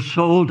they were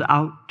sold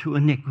out to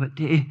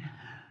iniquity,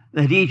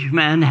 that each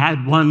man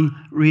had one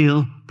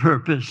real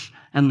purpose,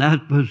 and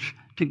that was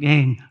to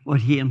gain what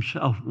he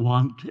himself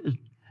wanted.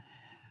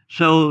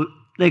 So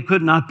they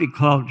could not be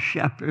called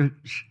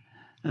shepherds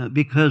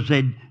because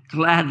they'd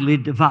gladly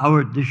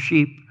devoured the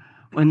sheep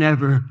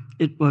whenever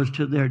it was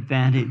to their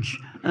advantage.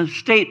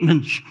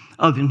 Statements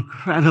of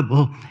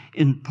incredible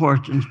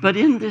importance. But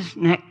in this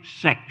next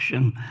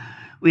section,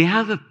 we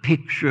have a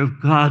picture of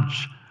God's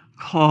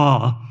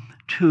call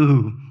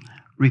to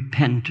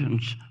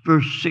repentance.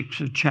 Verse 6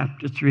 of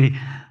chapter 3.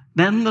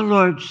 Then the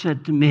Lord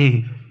said to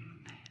me,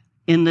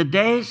 in the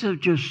days of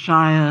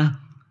Josiah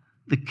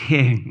the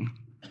king,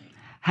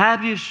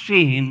 have you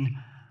seen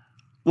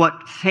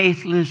what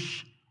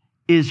faithless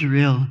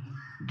Israel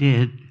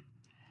did?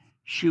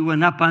 She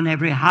went up on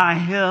every high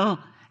hill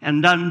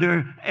and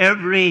under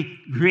every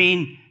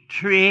green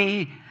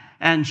tree,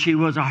 and she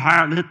was a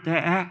harlot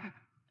there.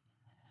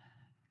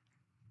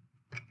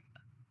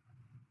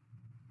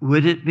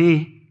 Would it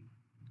be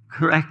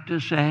correct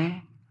to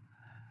say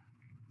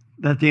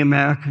that the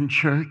American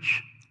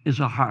church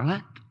is a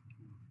harlot?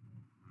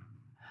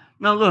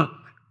 Now look,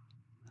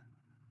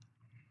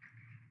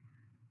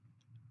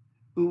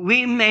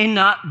 we may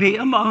not be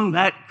among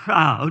that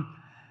crowd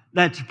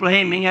that's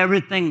blaming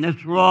everything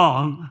that's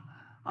wrong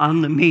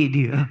on the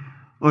media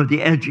or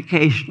the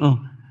educational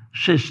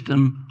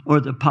system or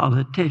the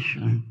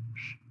politicians.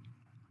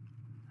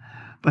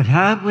 But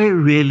have we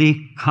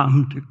really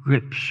come to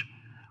grips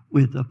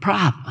with the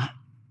problem?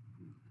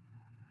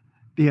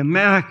 The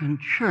American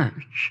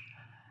church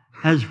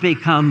has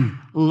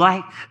become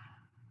like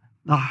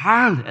the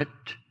harlot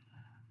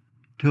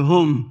to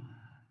whom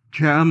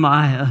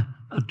Jeremiah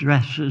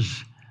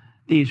addresses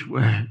these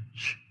words.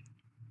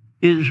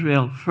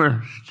 Israel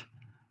first,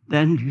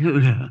 then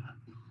Judah,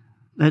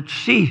 that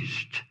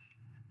ceased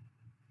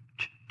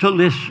to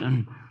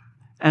listen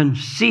and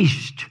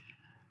ceased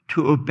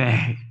to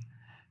obey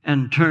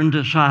and turned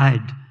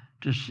aside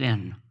to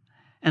sin.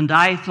 And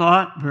I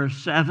thought, verse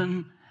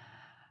 7,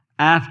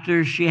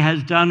 after she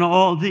has done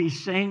all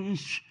these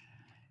things,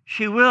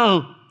 she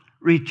will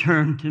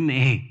return to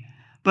me.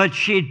 But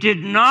she did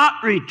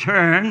not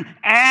return,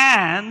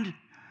 and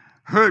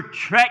her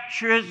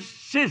treacherous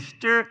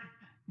sister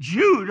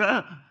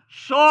Judah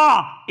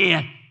saw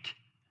it.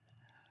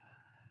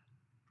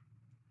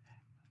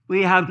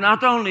 We have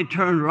not only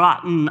turned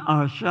rotten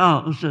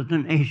ourselves as a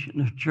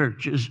nation of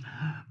churches,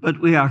 but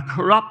we are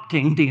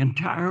corrupting the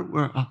entire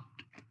world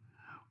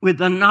with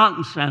the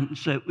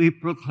nonsense that we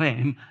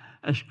proclaim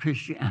as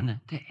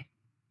Christianity.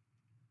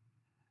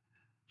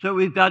 So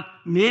we've got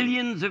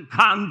millions of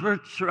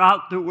converts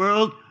throughout the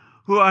world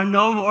who are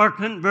no more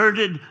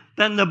converted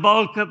than the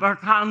bulk of our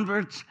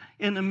converts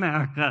in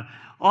America.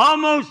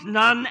 Almost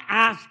none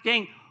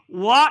asking,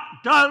 what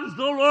does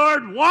the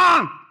Lord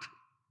want?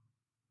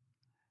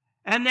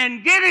 And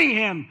then giving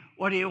him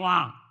what he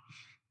wants.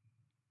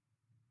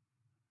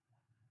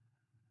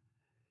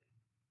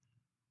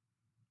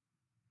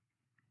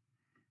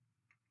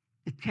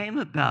 It came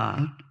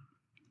about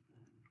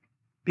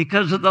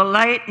because of the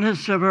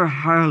lightness of her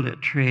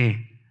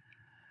harlotry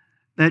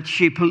that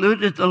she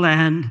polluted the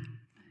land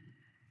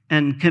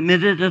and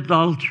committed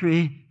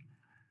adultery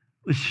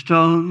with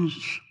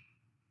stones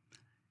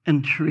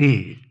and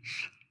trees.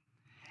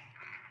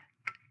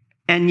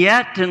 And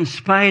yet, in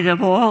spite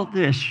of all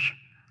this,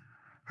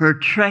 her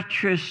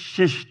treacherous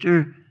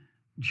sister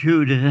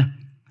Judah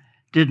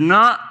did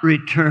not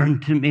return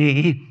to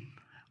me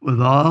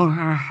with all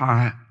her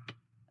heart,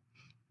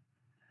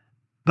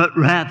 but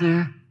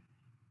rather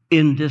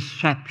in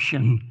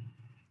deception,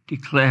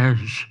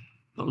 declares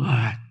the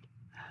Lord.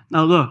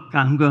 Now look,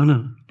 I'm going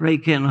to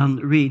break in on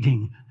the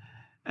reading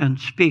and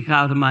speak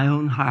out of my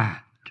own heart.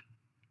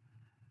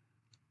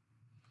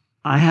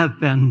 I have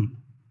been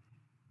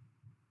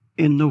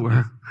in the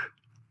work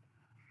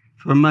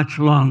for much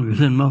longer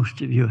than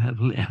most of you have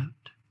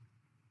lived.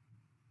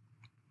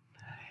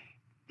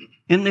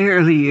 In the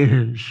early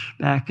years,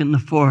 back in the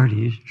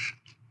 40s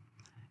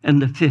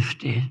and the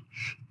 50s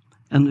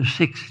and the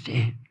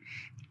 60s,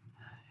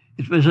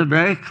 it was a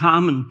very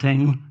common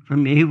thing for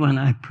me when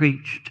I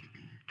preached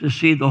to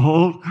see the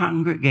whole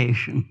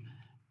congregation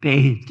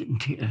bathed in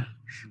tears.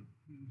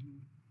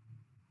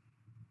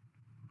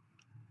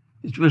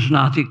 It was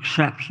not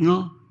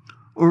exceptional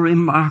or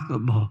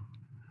remarkable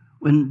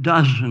when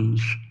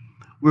dozens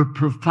were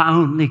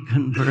profoundly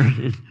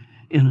converted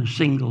in a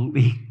single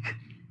week.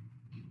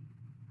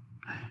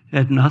 It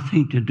had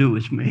nothing to do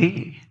with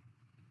me.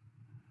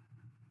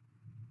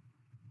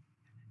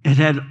 It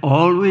had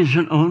always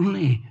and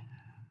only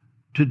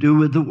to do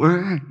with the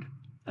Word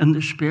and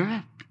the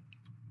Spirit.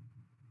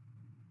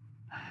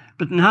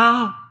 But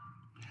now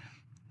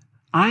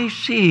I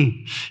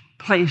see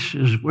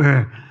places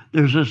where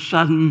there's a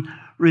sudden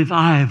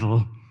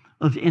revival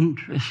of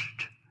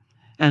interest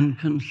and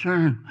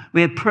concern.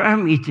 We have prayer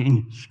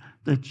meetings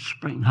that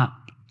spring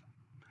up,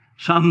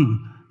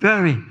 some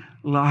very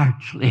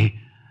largely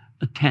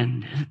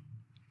attended,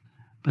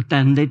 but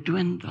then they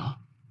dwindle.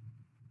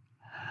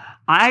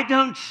 I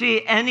don't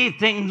see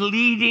anything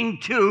leading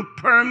to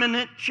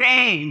permanent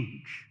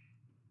change.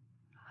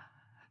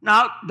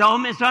 Now,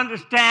 don't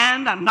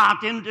misunderstand. I'm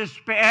not in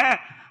despair.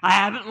 I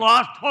haven't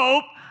lost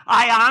hope.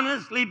 I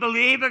honestly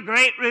believe a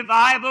great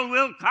revival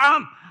will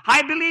come.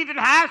 I believe it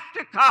has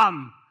to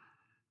come.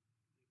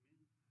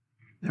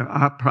 There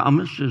are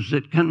promises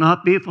that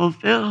cannot be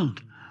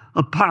fulfilled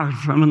apart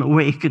from an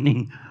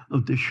awakening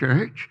of the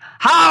church.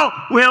 How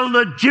will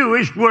the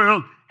Jewish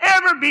world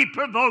ever be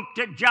provoked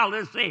to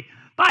jealousy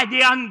by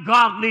the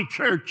ungodly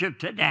church of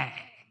today?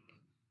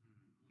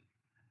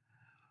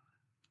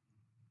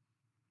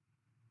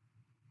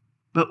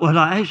 But what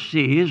I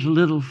see is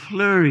little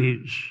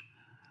flurries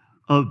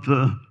of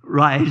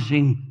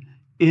rising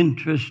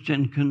interest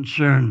and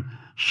concern,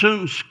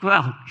 soon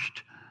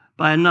squelched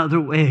by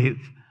another wave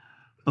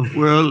of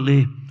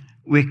worldly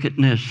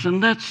wickedness.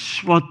 And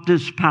that's what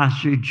this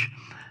passage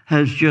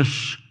has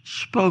just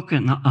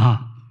spoken of.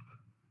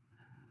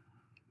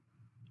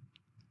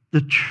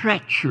 The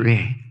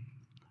treachery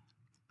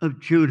of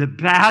Judah,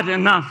 bad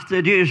enough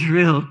that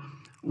Israel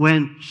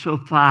went so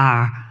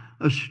far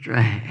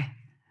astray,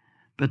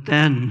 but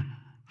then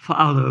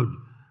followed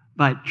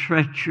by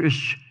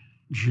treacherous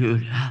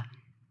Judah.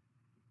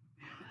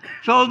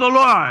 So the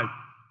Lord,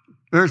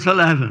 verse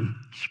 11,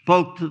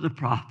 spoke to the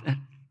prophet.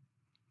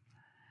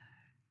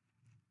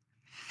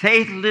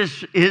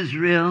 Faithless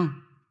Israel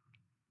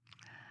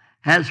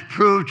has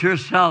proved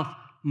herself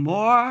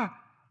more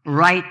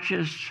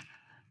righteous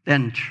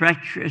than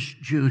treacherous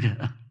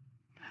Judah.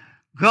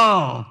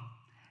 Go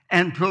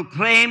and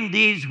proclaim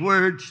these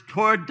words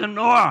toward the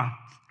north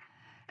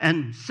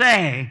and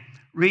say,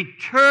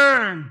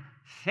 return,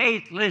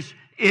 faithless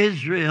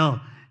Israel,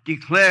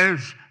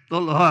 declares the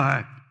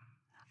Lord.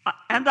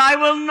 And I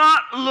will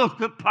not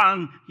look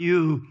upon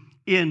you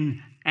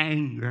in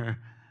anger,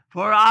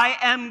 for I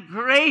am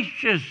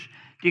gracious,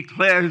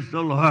 declares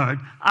the Lord.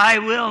 I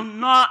will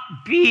not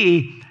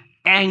be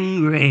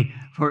angry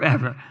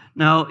forever.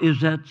 Now,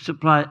 is that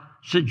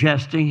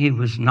suggesting he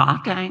was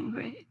not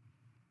angry?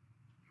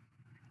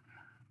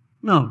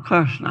 No, of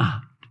course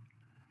not.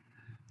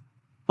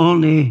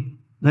 Only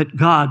that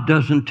God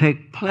doesn't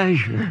take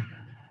pleasure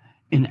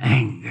in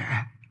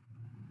anger.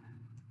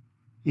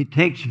 He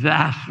takes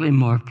vastly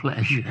more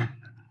pleasure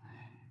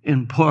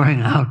in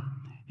pouring out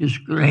his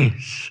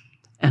grace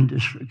and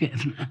his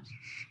forgiveness.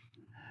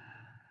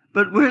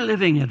 But we're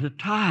living at a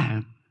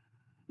time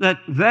that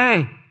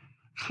very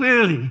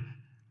clearly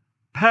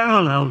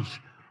parallels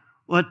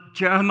what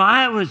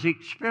Jeremiah was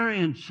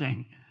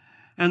experiencing.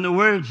 And the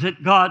words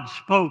that God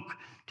spoke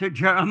to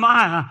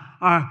Jeremiah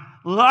are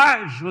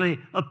largely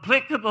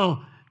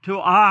applicable to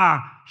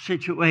our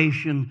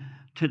situation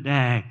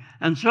today.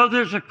 And so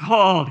there's a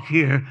call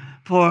here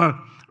for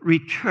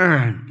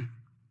return.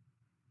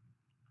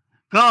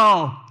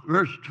 Go,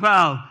 verse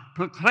 12,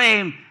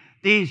 proclaim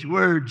these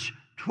words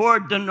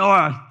toward the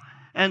north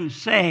and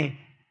say,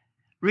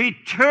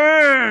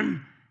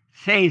 return,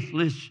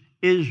 faithless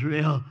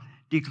Israel,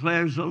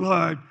 declares the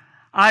Lord.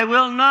 I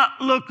will not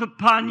look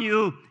upon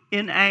you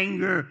in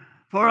anger,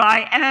 for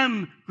I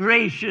am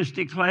gracious,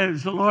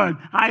 declares the Lord.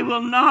 I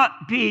will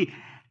not be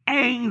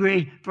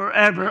angry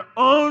forever.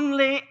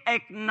 Only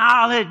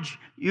acknowledge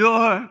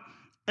your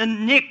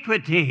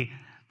iniquity,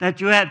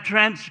 that you have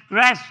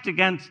transgressed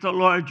against the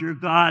Lord your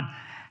God,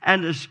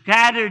 and have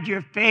scattered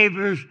your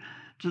favors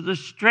to the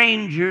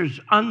strangers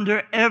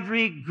under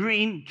every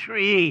green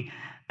tree,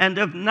 and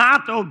have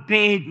not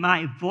obeyed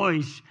my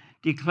voice,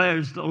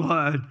 declares the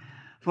Lord.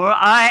 For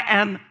I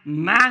am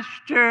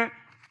master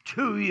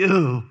to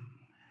you,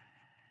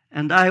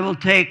 and I will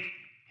take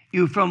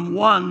you from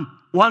one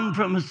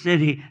from a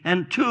city,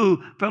 and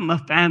two from a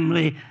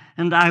family,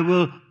 and I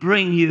will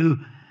bring you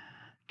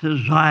to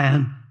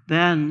Zion.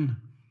 Then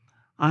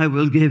I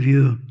will give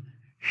you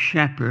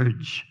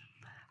shepherds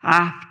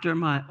after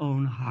my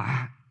own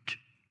heart,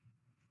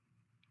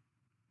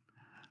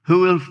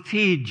 who will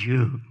feed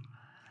you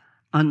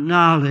on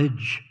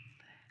knowledge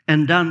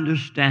and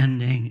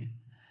understanding.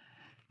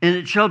 And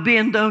it shall be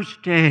in those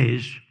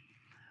days,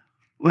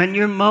 when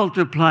you're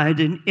multiplied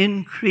and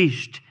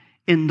increased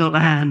in the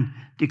land,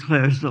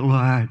 declares the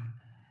Lord,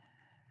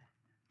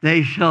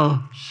 they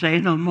shall say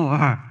no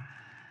more,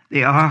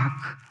 the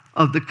ark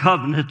of the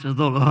covenant of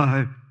the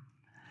Lord.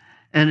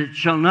 And it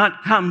shall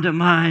not come to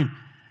mind,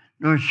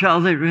 nor shall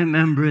they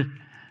remember it,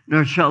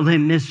 nor shall they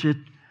miss it,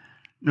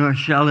 nor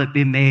shall it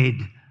be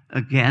made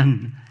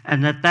again.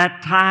 And at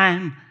that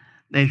time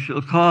they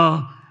shall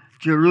call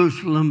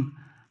Jerusalem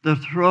the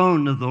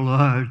throne of the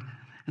Lord,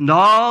 and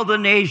all the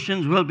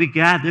nations will be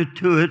gathered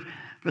to it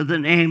for the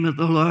name of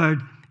the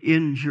Lord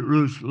in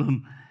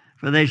Jerusalem.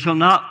 For they shall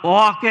not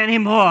walk any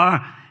more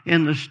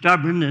in the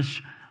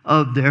stubbornness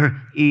of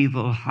their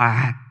evil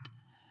heart.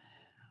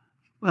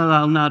 Well,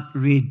 I'll not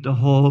read the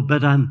whole,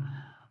 but I'm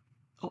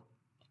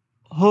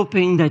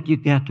hoping that you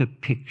get a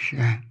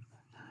picture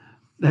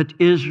that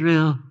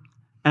Israel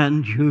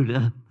and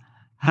Judah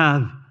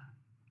have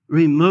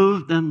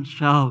removed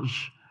themselves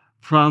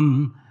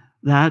from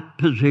that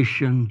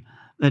position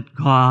that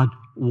God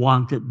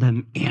wanted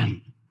them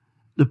in,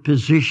 the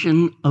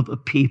position of a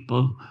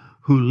people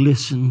who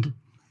listened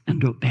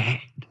and obeyed.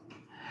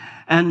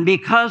 And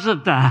because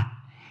of that,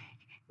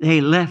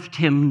 they left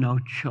him no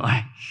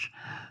choice.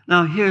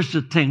 Now, here's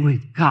the thing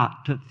we've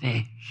got to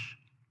face.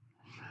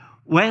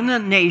 When a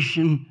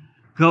nation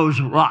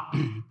goes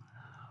rotten,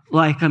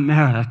 like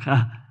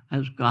America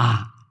has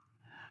gone,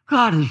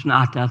 God is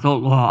not at a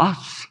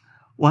loss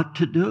what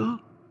to do.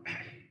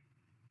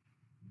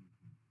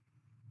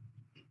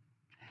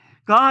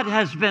 God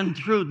has been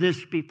through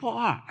this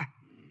before.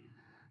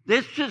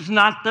 This is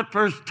not the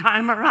first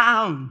time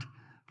around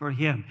for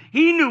him.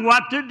 He knew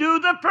what to do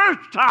the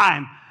first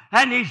time,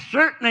 and he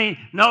certainly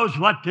knows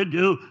what to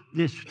do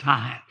this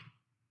time.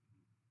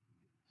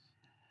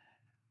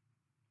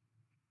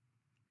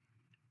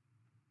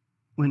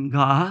 When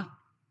God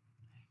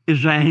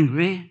is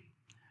angry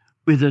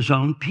with his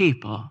own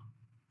people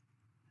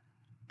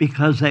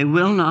because they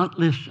will not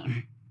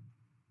listen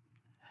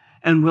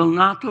and will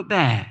not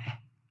obey,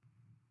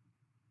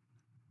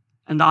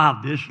 and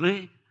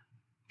obviously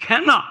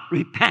cannot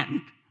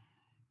repent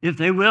if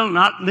they will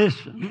not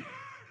listen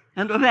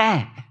and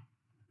obey,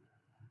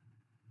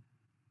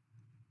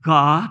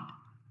 God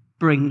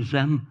brings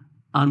them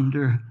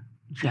under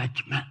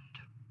judgment.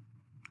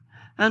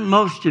 And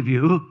most of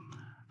you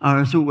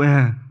are as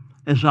aware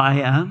as I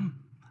am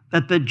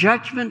that the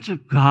judgments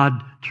of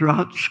God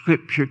throughout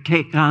Scripture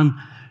take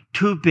on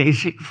two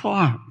basic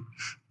forms.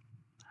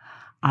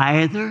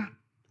 Either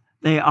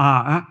they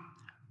are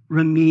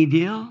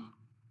remedial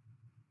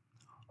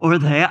or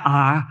they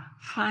are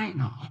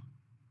final.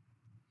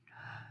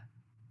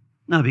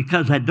 Now,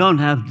 because I don't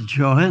have the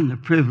joy and the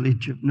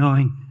privilege of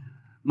knowing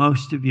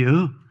most of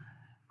you,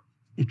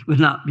 it would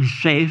not be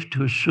safe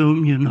to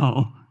assume you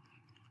know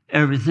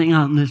everything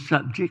on this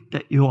subject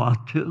that you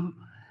ought to.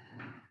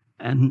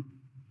 And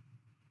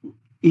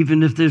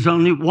even if there's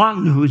only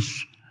one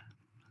who's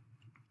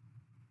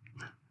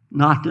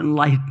not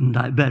enlightened,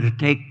 I better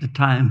take the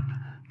time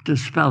to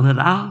spell it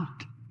out.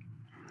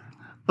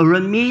 A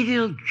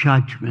remedial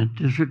judgment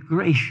is a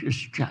gracious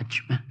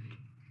judgment.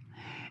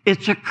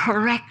 It's a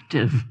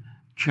corrective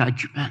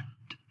judgment.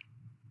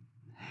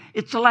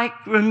 It's like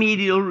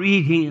remedial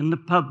reading in the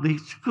public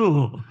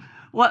school.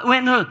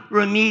 When a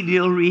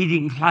remedial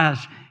reading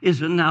class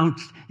is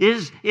announced,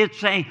 is it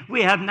saying,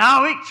 we have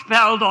now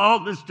expelled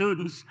all the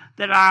students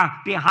that are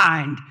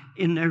behind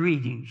in their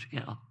reading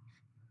skill?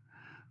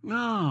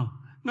 No,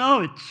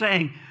 it's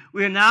saying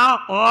we're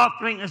now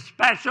offering a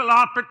special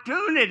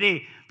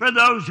opportunity for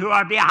those who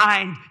are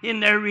behind in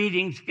their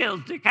reading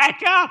skills to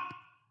catch up.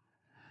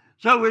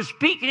 So we're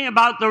speaking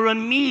about the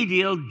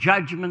remedial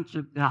judgments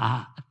of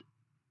God.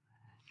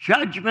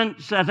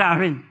 Judgments that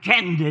are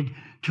intended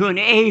to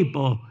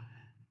enable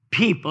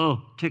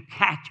people to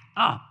catch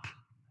up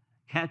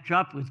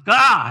with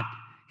God,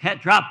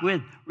 catch up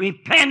with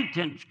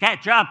repentance,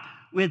 catch up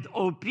with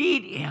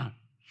obedience.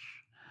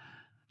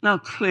 Now,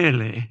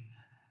 clearly,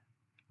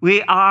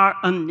 we are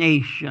a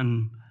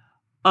nation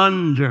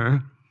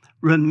under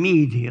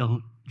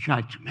remedial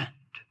judgment.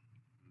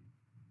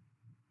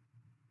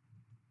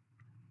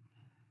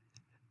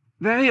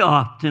 Very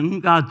often,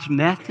 God's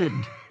method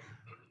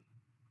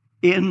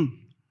in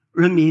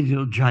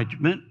remedial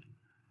judgment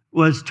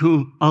was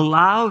to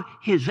allow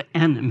his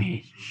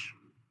enemies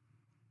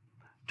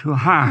to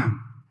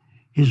harm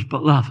his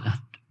beloved.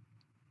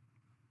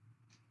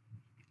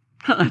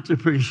 That's a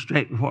pretty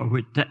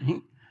straightforward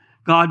thing.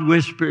 God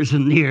whispers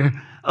in the ear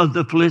of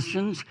the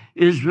Philistines,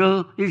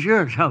 Israel is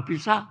yours, help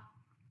yourself.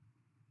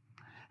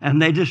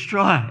 And they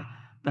destroy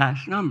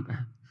vast numbers.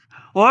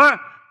 Or,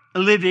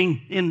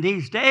 living in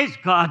these days,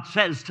 God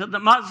says to the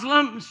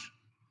Muslims,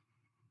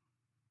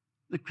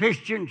 the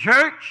Christian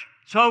church,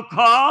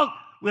 so-called,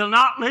 will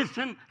not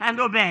listen and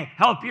obey.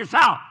 Help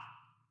yourself.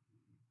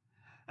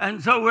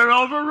 And so we're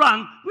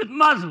overrun with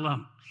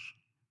Muslims.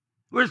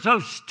 We're so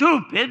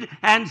stupid,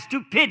 and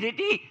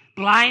stupidity,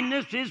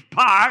 blindness is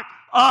part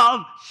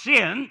of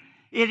sin.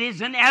 It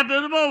is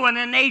inevitable when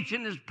a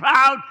nation is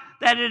proud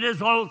that it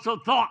is also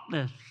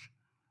thoughtless.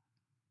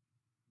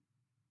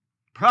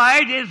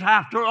 Pride is,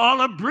 after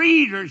all, a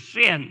breeder's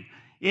sin.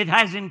 It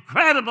has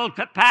incredible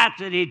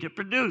capacity to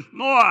produce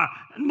more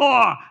and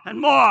more and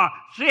more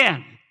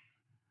sin.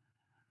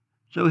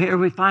 So here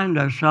we find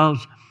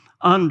ourselves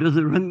under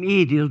the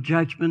remedial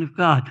judgment of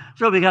God.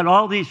 So we got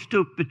all these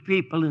stupid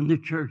people in the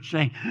church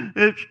saying,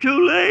 it's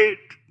too late.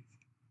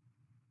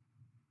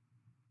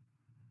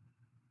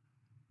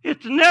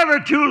 It's never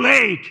too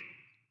late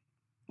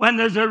when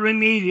there's a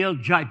remedial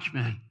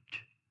judgment.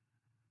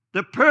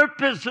 The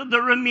purpose of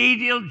the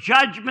remedial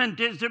judgment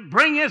is to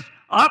bring us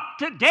up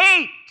to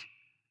date,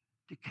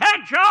 to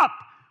catch up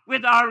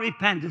with our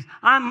repentance.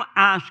 I'm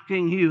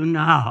asking you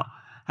now,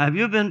 have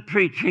you been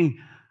preaching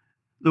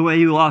the way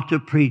you ought to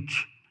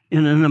preach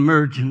in an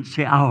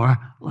emergency hour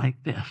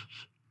like this?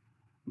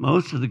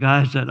 Most of the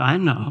guys that I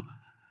know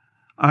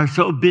are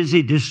so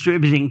busy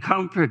distributing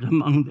comfort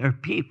among their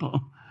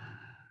people.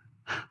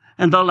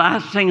 And the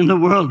last thing in the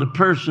world a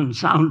person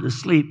sound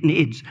asleep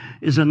needs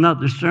is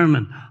another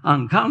sermon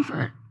on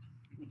comfort.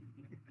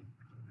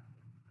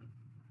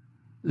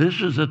 This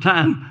is a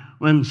time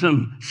when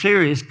some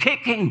serious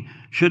kicking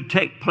should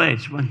take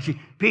place, when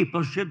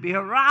people should be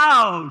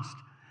aroused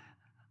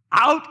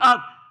out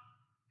of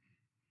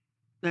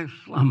their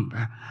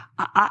slumber.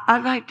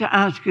 I'd like to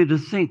ask you to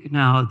think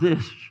now of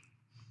this.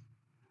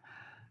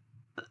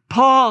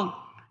 Paul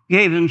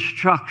gave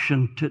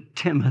instruction to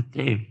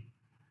Timothy.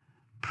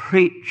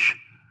 Preach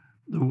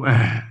the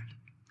word.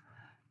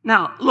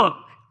 Now, look,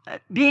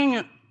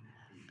 being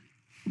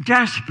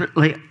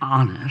desperately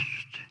honest,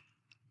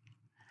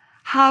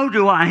 how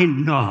do I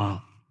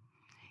know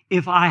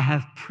if I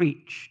have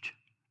preached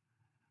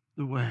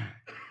the word?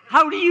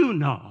 How do you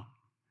know?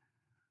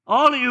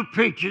 All of you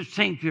preachers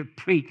think you're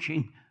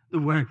preaching the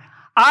word.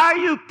 Are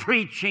you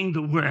preaching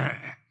the word?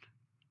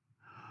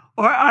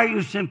 Or are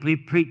you simply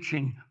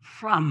preaching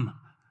from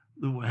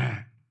the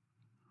word?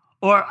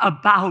 Or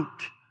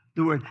about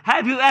the word?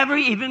 Have you ever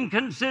even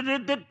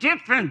considered the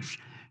difference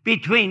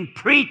between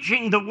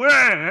preaching the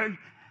word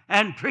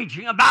and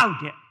preaching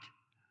about it,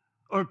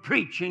 or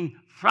preaching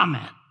from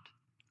it?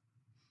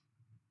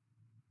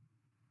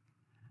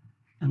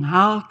 And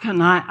how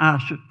can I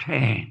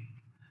ascertain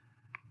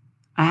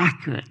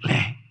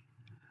accurately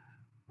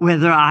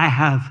whether I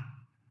have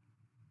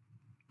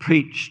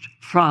preached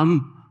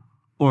from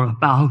or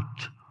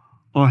about,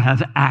 or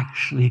have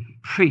actually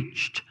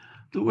preached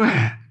the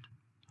word?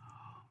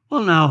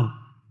 Well, now,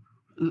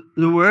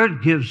 the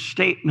word gives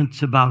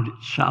statements about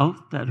itself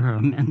that are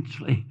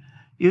immensely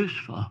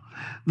useful.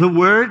 The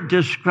word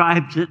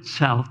describes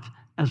itself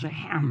as a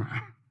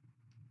hammer.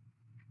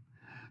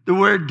 The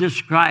word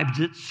describes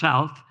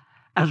itself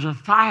as a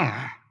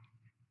fire.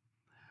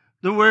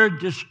 The word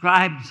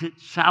describes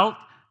itself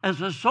as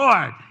a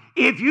sword.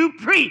 If you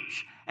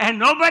preach and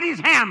nobody's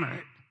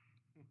hammered,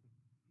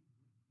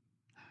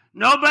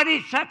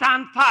 nobody's set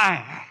on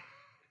fire,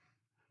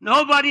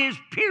 nobody is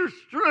pierced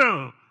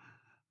through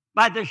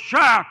by the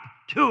sharp,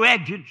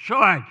 two-edged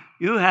sword,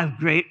 you have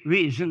great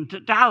reason to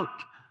doubt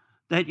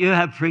that you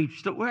have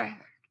preached the word.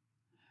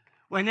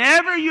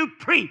 Whenever you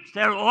preach,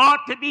 there ought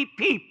to be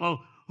people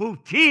who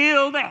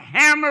feel the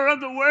hammer of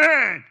the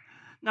word.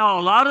 Now,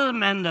 a lot of the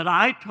men that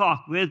I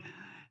talk with,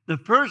 the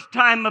first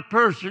time a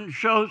person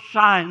shows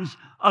signs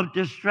of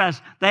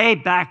distress, they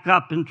back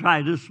up and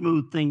try to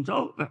smooth things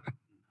over.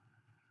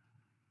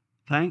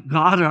 Thank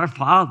God our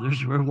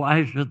fathers were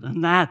wiser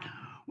than that.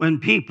 When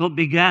people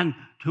began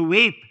to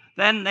weep,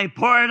 then they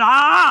poured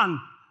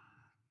on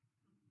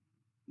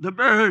the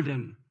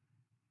burden.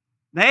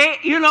 They,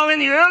 in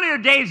the earlier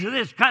days of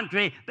this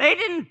country, they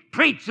didn't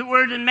preach the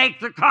word and make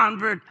the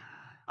convert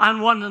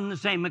on one and the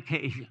same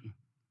occasion.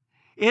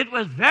 It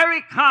was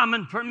very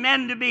common for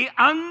men to be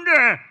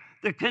under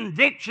the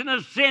conviction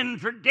of sin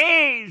for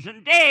days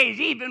and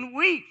days, even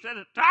weeks at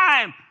a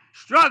time,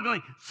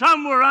 struggling.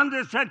 Some were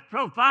under such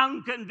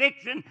profound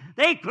conviction,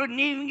 they couldn't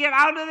even get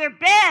out of their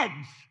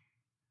beds.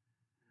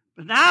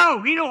 But now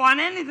we don't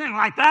want anything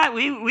like that.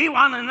 We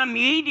want an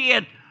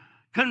immediate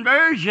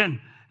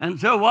conversion. And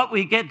so what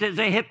we get is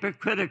a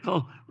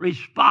hypocritical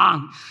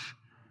response,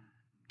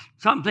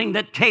 something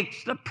that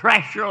takes the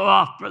pressure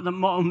off for the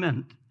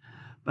moment.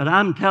 But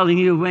I'm telling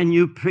you, when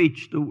you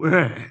preach the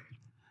word,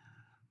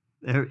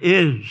 there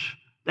is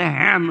the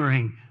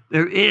hammering,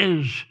 there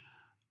is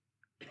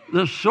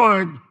the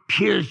sword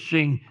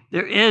piercing.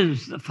 There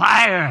is the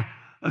fire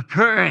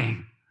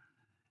occurring.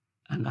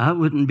 And I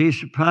wouldn't be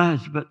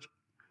surprised, but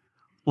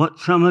what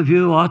some of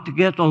you ought to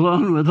get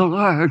alone with the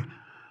Lord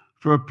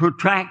for a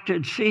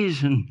protracted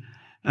season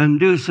and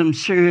do some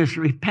serious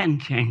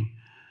repenting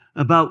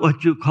about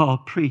what you call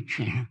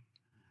preaching,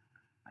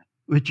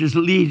 which is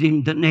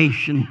leading the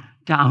nation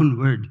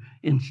downward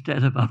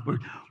instead of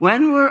upward.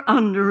 When we're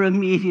under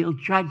remedial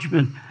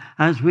judgment,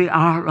 as we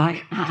are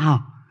right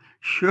now,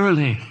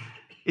 surely,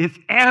 if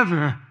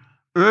ever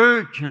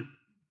urgent,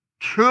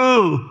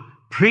 true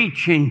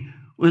preaching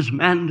was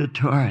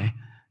mandatory,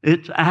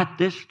 it's at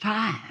this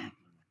time.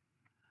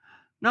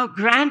 Now,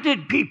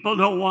 granted, people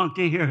don't want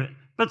to hear it,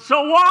 but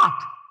so what?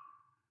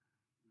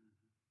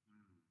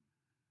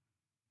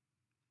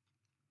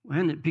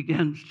 When it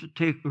begins to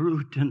take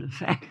root and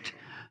effect,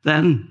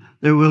 then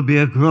there will be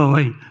a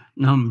growing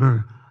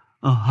number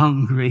of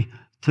hungry,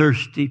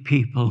 thirsty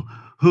people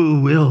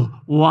who will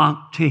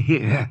want to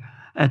hear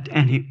at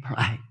any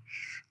price.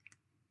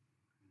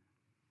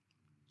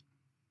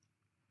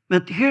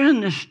 But here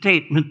in this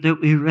statement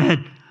that we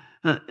read,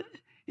 the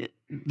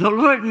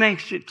Lord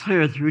makes it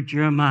clear through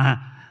Jeremiah,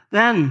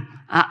 then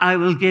I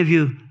will give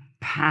you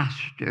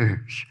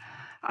pastors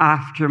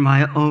after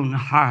my own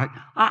heart.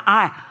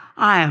 I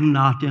am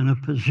not in a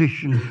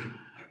position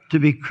to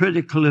be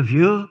critical of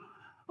you,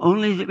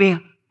 only to be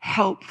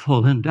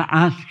helpful and to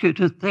ask you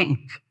to think.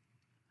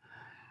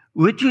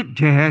 Would you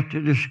dare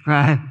to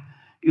describe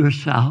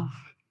yourself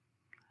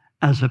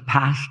as a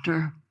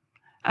pastor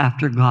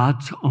after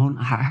God's own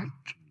heart?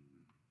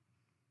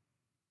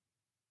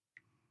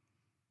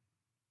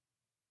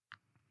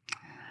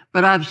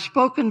 But I've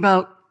spoken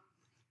about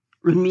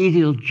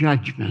remedial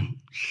judgments.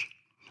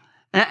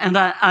 And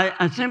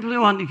I simply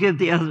want to give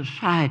the other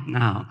side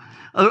now.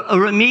 A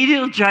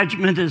remedial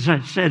judgment, as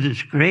I said,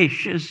 is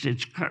gracious,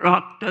 it's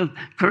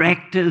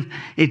corrective,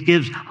 it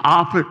gives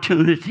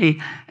opportunity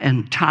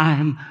and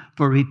time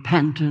for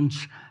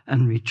repentance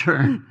and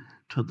return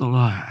to the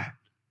Lord.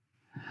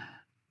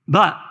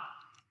 But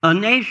a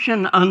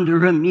nation under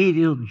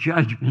remedial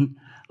judgment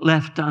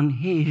left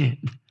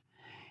unheeded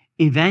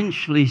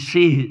eventually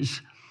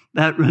sees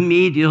that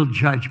remedial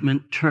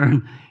judgment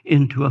turn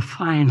into a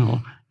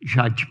final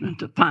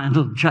judgment. A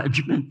final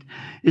judgment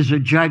is a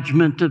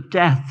judgment of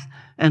death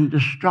and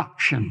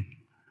destruction.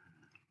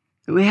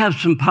 We have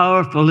some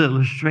powerful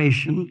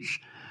illustrations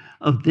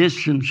of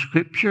this in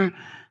Scripture.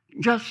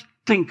 Just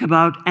think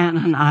about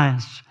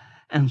Ananias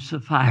and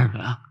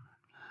Sapphira.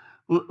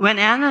 When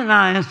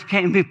Ananias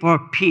came before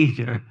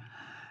Peter,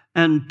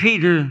 and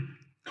Peter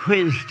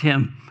quizzed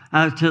him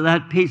as to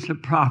that piece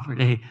of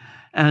property,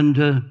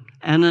 and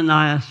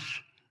Ananias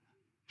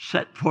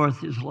set forth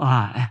his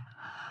lie,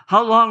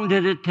 how long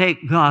did it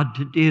take God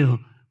to deal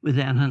with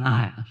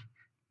Ananias?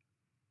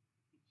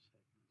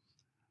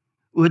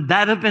 Would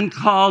that have been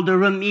called a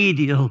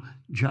remedial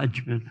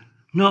judgment?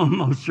 No,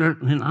 most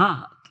certainly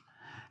not.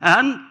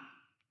 And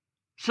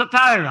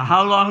Sapphira,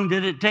 how long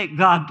did it take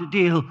God to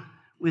deal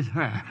with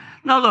her?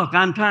 Now look,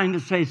 I'm trying to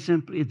say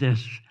simply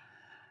this.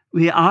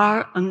 We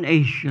are a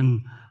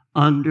nation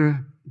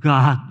under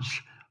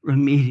God's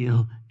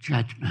remedial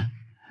judgment.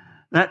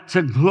 That's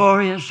a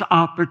glorious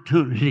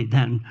opportunity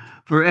then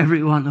for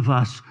every one of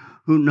us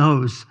who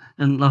knows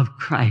and loves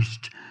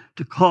Christ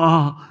to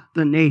call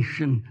the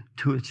nation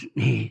to its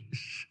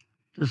knees,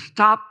 to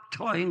stop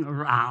toying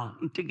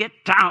around, to get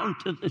down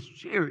to the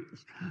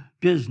serious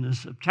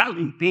business of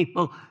telling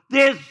people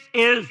this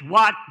is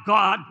what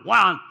God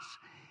wants.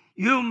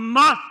 You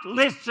must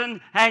listen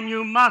and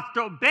you must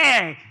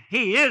obey.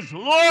 He is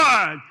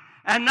Lord,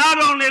 and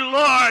not only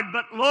Lord,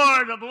 but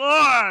Lord of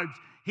lords.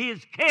 He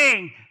is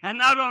King, and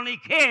not only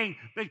King,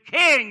 but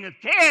King of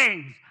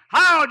kings.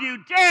 How do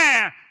you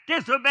dare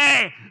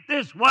disobey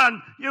this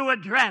one you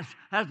address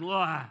as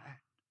Lord?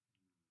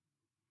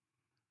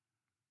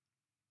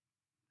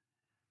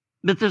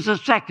 But there's a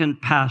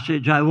second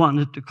passage I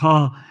wanted to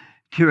call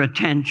to your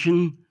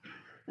attention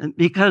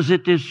because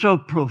it is so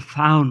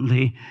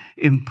profoundly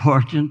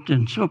important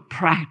and so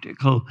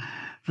practical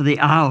for the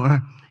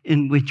hour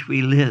in which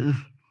we live.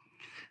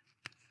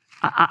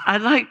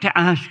 I'd like to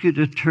ask you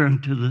to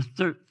turn to the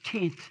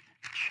 13th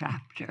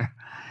chapter.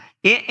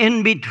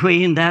 In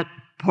between that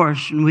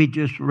portion we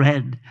just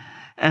read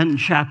and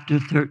chapter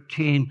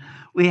 13,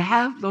 we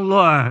have the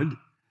Lord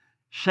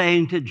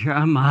saying to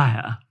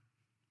Jeremiah,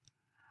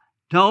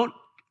 don't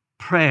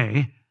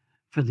pray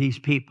for these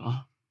people.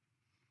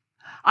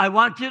 I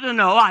want you to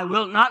know I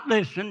will not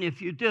listen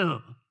if you do.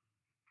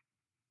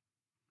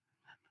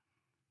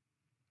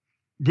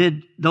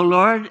 Did the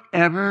Lord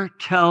ever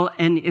tell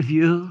any of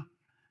you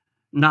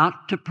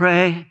not to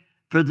pray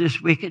for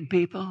this wicked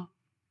people?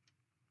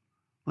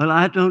 Well,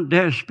 I don't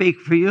dare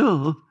speak for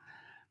you,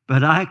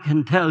 but I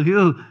can tell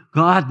you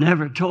God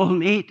never told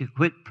me to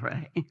quit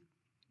praying.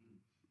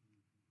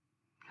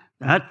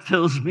 That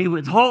fills me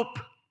with hope.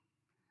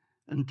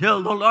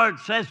 Until the Lord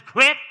says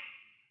quit,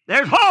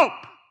 there's hope.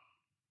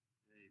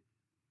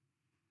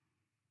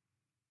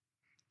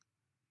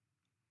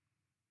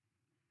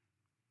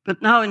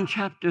 But now in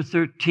chapter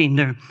 13,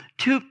 there are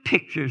two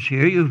pictures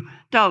here. You've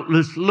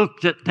doubtless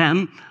looked at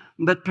them,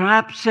 but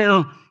perhaps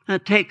they'll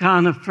take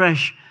on a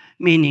fresh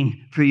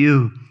meaning for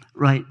you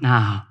right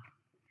now.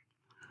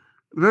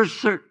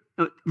 Verse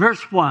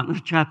 1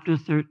 of chapter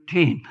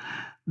 13.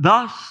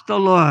 Thus the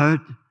Lord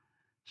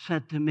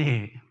said to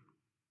me,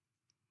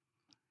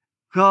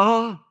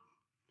 go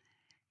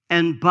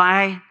and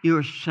buy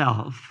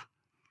yourself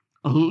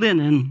a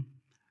linen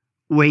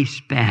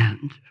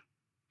waistband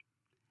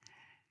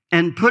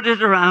and put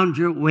it around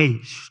your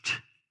waist.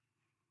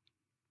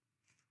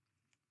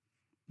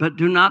 But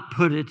do not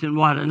put it in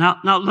water. Now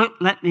look,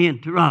 let me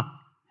interrupt.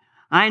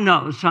 I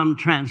know some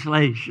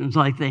translations,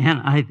 like the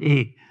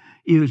NIV,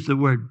 use the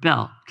word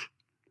belt.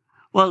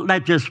 Well,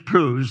 that just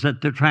proves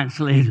that the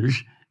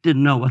translators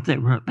didn't know what they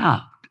were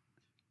about.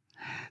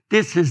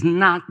 This is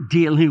not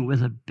dealing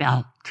with a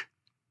belt.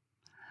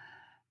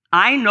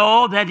 I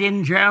know that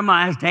in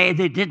Jeremiah's day,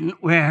 they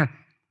didn't wear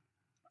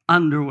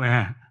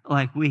underwear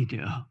like we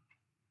do.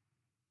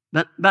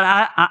 But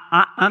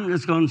I'm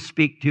just going to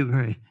speak to you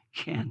very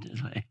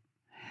candidly.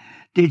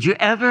 Did you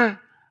ever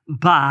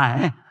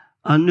buy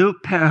a new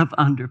pair of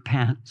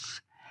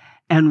underpants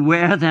and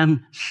wear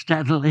them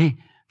steadily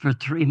for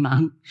 3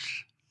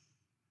 months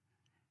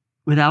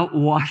without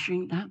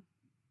washing them?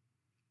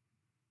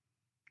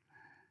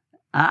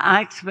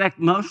 I expect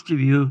most of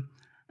you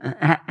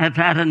have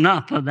had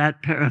enough of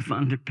that pair of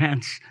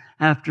underpants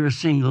after a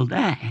single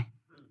day.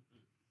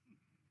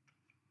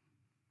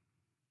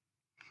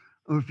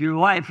 Or if your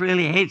wife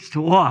really hates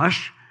to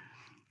wash,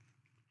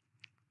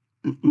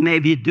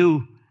 maybe you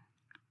do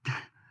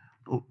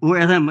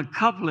wear them a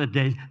couple of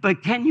days.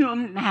 But can you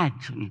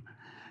imagine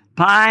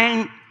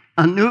buying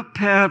a new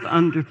pair of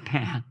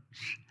underpants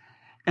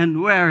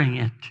and wearing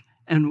it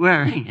and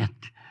wearing it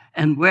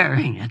and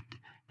wearing it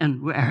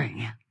and wearing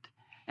it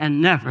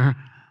and never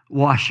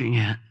washing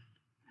it?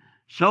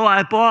 So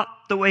I bought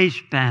the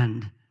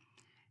waistband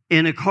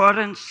in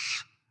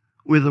accordance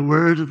with the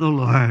word of the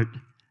Lord,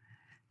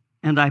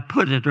 and I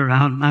put it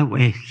around my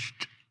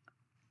waist.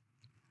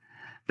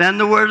 Then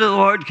the word of the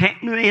Lord came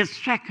to me a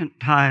second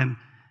time,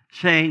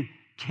 saying,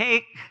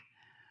 take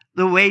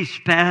the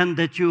waistband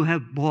that you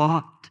have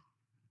bought,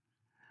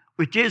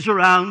 which is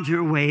around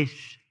your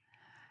waist,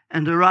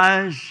 and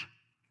arise,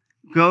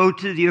 go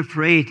to the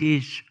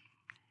Euphrates,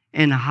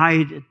 and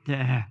hide it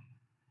there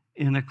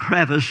in a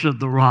crevice of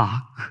the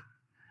rock.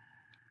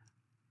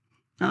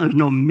 Now, there's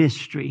no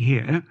mystery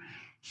here.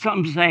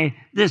 Some say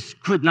this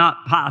could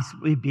not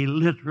possibly be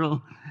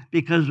literal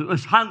because it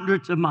was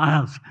hundreds of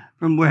miles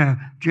from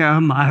where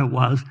Jeremiah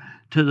was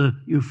to the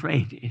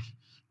Euphrates.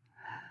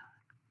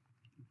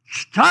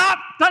 Stop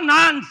the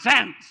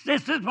nonsense.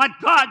 This is what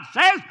God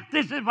says.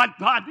 This is what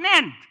God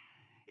meant.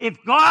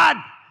 If God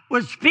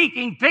was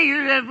speaking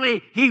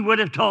figuratively, he would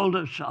have told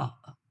us so.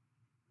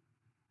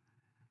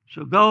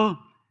 So go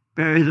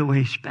bury the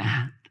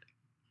waistband.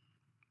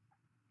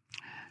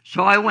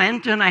 So I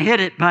went and I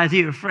hid it by the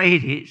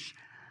Euphrates,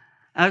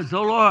 as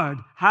the Lord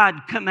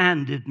had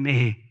commanded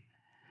me.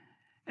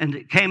 And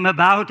it came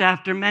about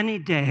after many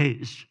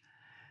days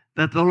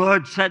that the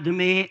Lord said to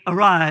me,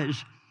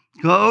 arise,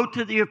 go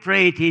to the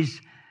Euphrates,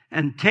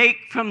 and take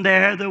from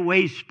there the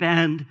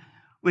waistband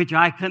which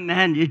I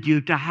commanded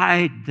you to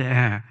hide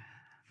there.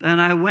 Then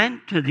I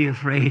went to the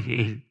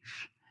Euphrates,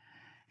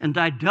 and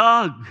I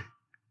dug,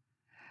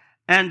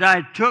 and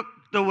I took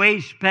the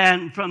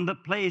waistband from the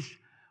place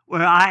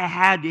where I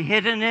had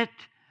hidden it,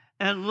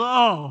 and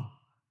lo,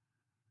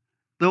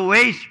 the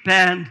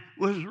waistband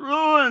was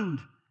ruined.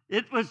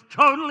 It was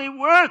totally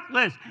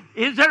worthless.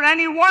 Is there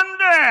any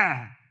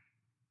wonder?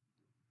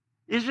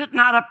 Is it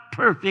not a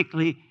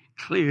perfectly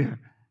clear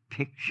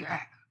picture?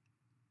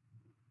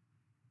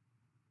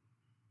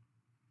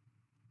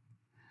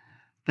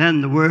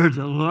 Then the word of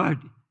the Lord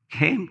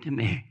came to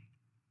me,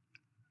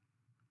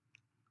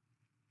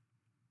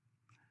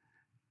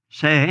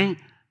 saying,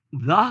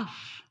 thus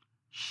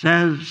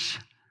says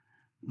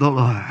the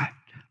Lord.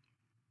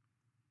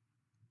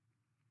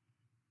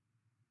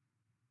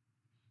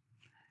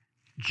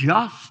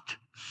 Just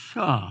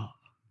so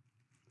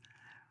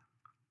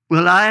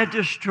will I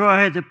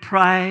destroy the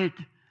pride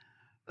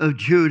of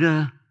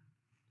Judah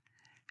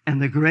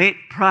and the great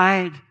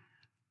pride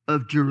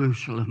of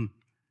Jerusalem.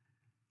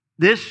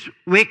 This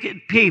wicked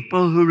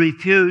people who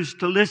refuse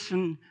to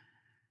listen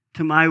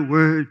to my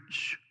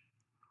words,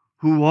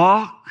 who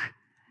walk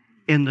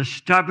in the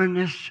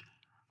stubbornness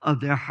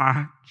of their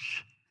hearts,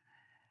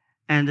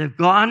 and have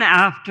gone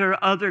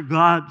after other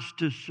gods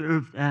to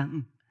serve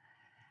them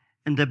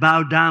and to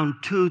bow down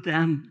to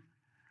them,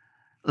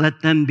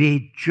 let them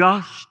be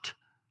just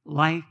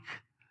like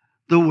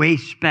the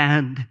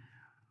waistband,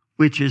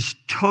 which is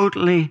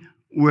totally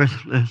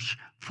worthless.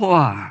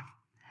 For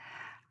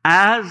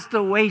as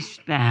the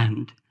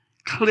waistband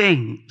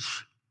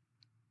clings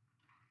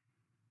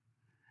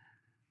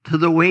to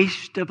the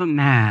waist of a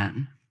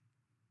man,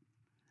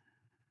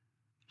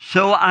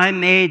 so I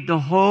made the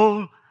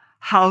whole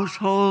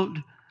household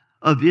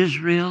of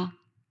Israel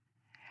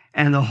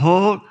and the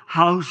whole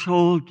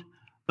household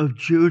of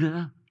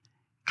Judah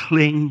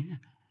cling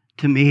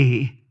to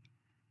me,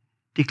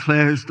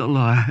 declares the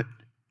Lord,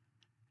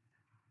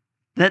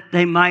 that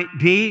they might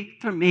be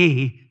for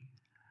me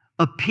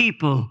a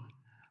people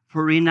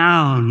for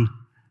renown,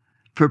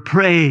 for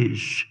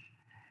praise,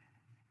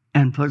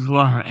 and for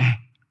glory.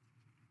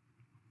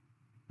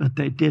 But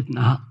they did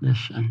not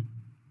listen.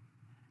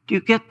 Do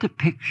you get the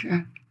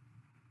picture?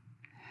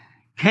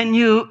 Can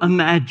you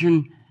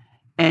imagine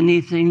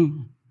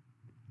anything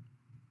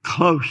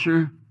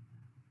closer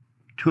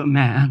to a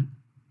man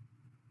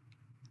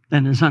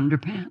than his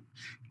underpants?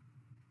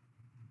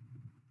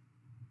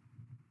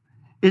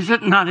 Is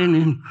it not an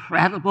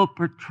incredible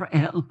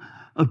portrayal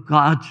of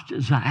God's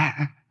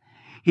desire?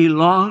 He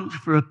longs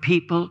for a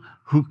people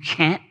who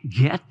can't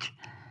get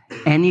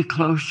any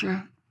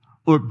closer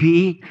or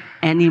be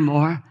any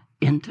more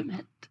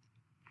intimate.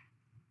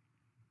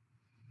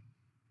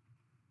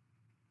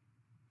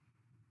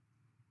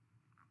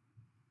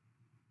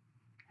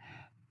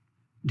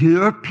 Do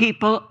your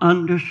people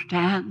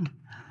understand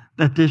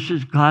that this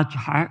is God's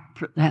heart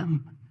for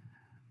them?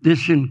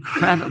 This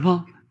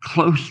incredible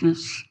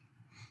closeness,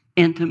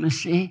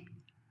 intimacy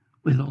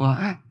with the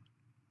Lord?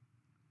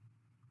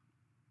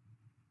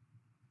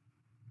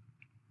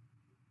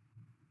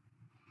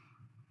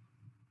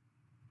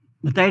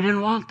 But they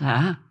didn't want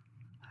that.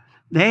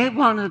 They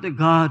wanted a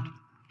God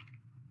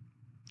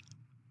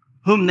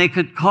whom they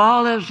could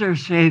call as their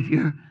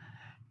Savior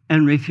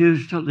and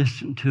refuse to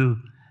listen to.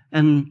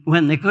 And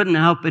when they couldn't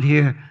help it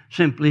here,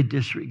 simply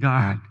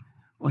disregard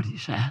what he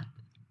said.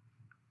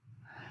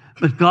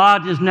 But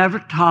God is never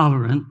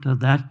tolerant of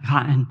that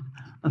kind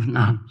of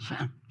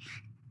nonsense.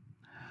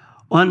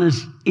 One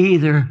is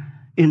either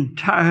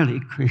entirely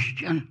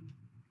Christian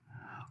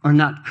or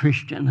not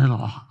Christian at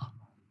all.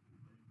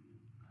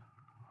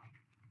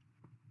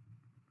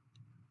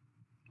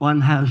 One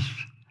has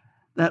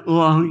that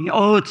longing.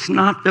 Oh, it's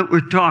not that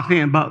we're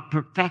talking about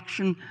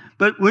perfection,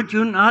 but would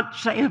you not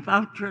say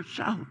about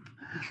yourself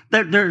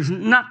that there's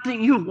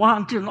nothing you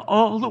want in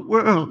all the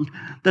world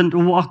than to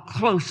walk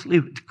closely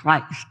with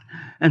Christ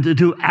and to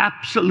do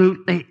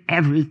absolutely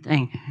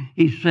everything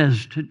he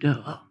says to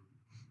do?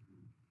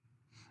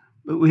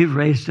 But we've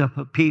raised up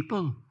a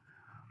people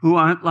who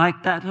aren't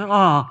like that at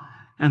all,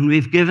 and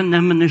we've given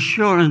them an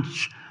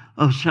assurance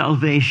of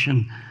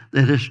salvation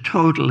that is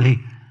totally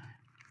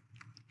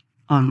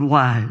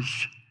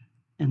unwise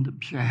and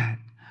absurd.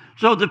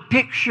 So the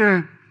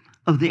picture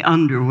of the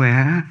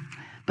underwear,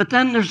 but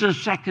then there's a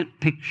second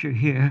picture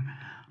here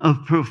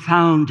of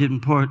profound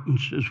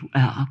importance as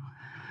well.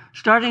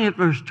 Starting at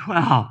verse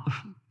 12.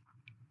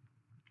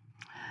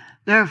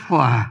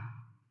 Therefore,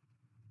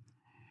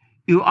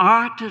 you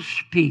are to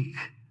speak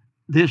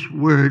this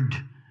word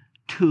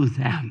to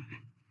them.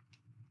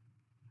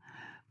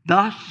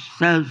 Thus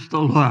says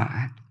the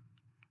Lord,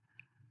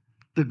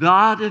 the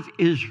God of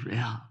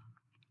Israel,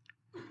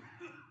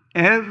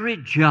 every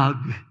jug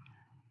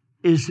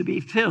is to be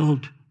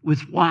filled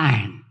with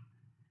wine.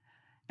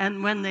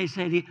 And when they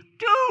say to you,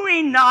 do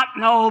we not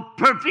know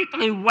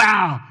perfectly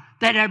well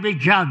that every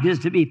jug is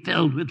to be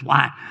filled with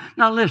wine?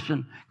 Now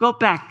listen, go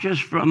back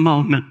just for a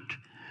moment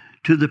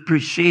to the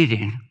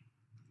preceding.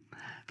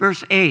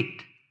 Verse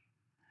 8,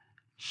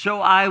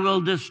 so I will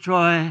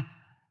destroy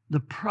the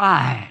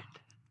pride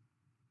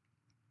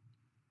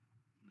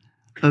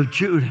of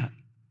Judah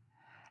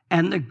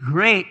and the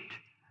great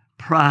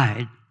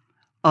pride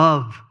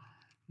of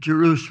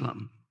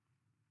Jerusalem.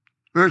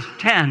 Verse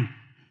 10,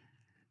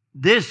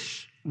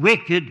 this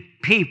wicked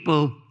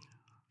people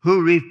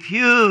who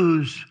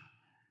refuse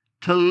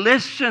to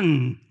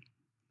listen,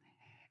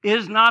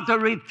 is not the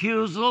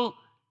refusal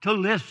to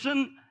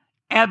listen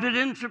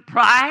evidence of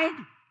pride?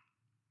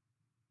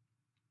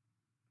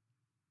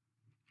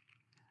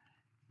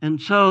 And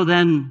so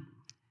then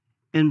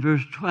in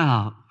verse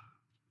 12,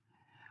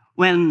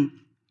 when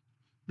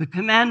the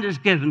command is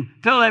given,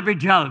 fill every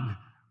jug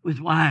with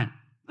wine.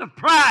 The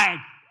pride.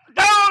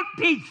 Don't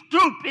be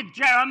stupid,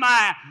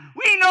 Jeremiah.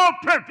 We know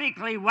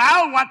perfectly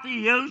well what the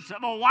use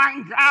of a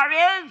wine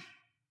jar is.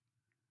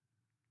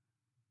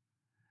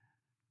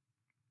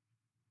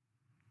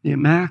 The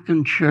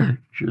American church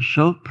is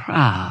so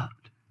proud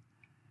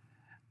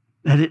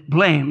that it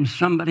blames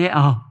somebody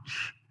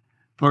else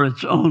for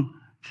its own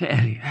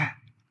failure.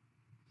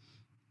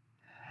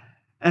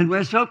 And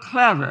we're so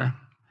clever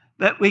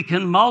that we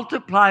can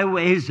multiply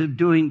ways of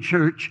doing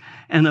church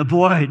and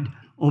avoid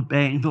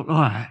obeying the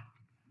Lord.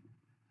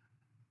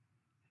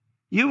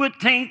 You would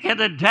think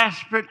at a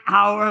desperate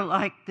hour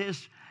like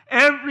this,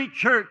 every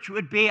church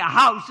would be a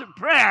house of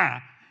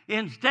prayer.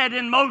 Instead,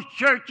 in most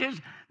churches,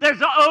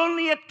 there's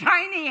only a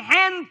tiny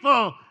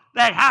handful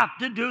that have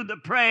to do the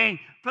praying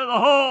for the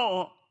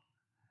whole.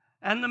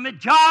 And the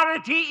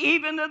majority,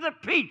 even of the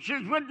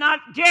preachers, would not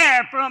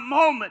dare for a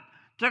moment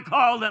to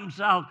call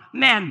themselves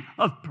men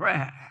of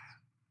prayer.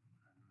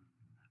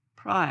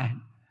 Pride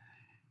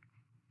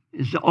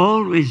is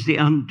always the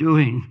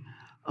undoing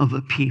of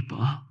a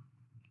people.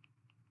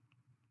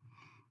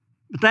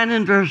 But then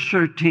in verse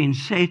 13,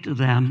 say to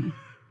them,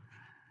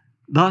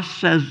 thus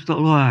says the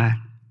Lord,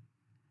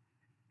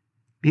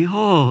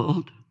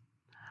 behold,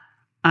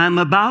 I'm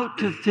about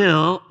to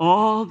fill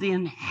all the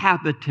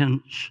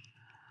inhabitants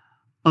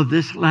of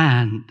this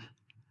land,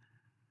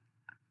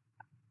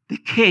 the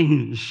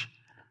kings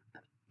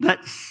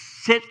that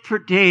sit for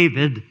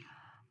David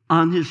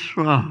on his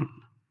throne,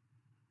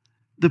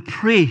 the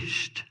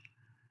priest,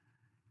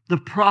 the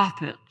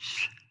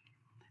prophets,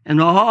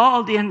 and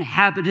all the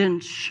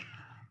inhabitants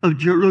of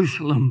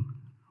Jerusalem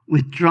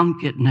with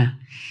drunkenness.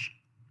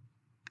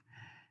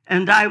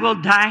 And I will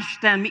dash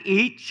them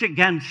each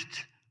against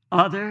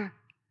other,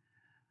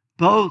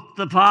 both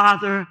the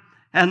Father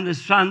and the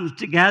Son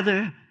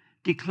together,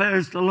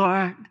 declares the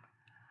Lord.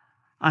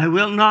 I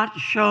will not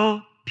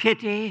show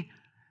pity,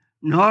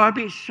 nor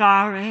be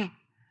sorry,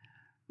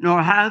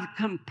 nor have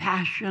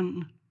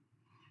compassion,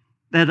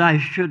 that I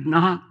should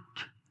not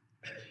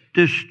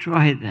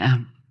destroy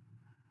them.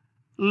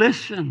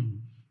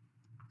 Listen,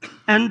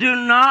 and do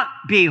not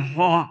be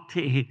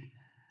haughty,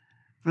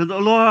 for the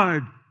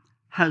Lord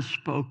has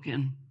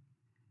spoken.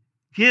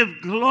 Give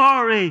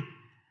glory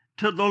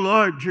to the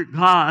Lord your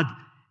God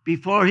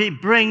before he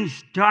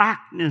brings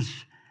darkness,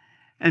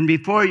 and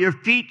before your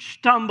feet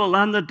stumble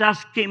on the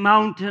dusky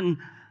mountain.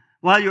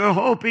 While you're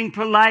hoping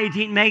for light,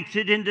 he makes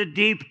it into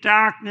deep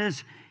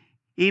darkness.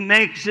 He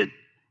makes it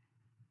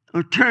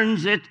or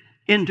turns it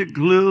into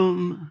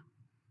gloom.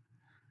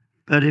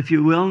 But if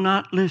you will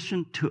not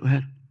listen to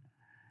it,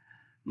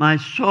 my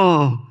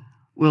soul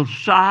will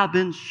sob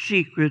in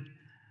secret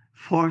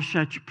for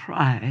such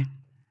pride,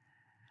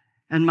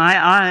 and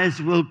my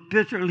eyes will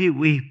bitterly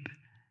weep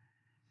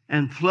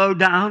and flow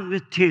down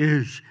with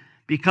tears,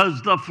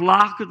 because the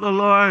flock of the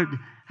Lord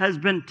has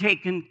been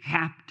taken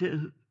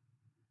captive.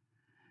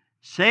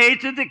 Say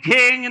to the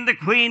king and the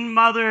queen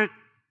mother,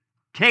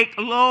 take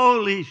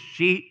lowly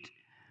seat,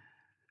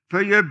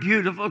 for your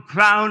beautiful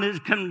crown has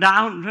come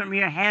down from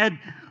your head.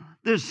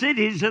 The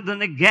cities of the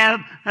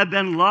Negev have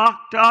been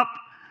locked up.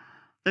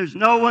 There's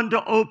no one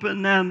to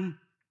open them.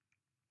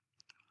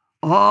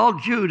 All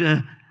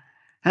Judah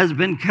has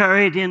been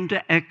carried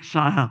into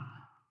exile,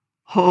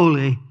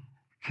 wholly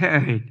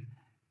carried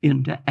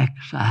into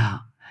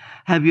exile.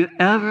 Have you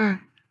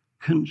ever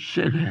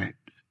considered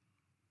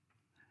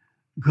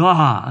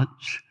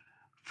God's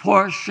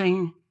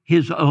forcing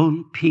his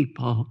own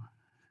people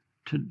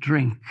to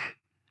drink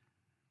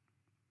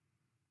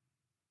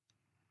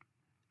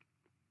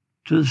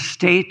to the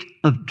state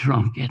of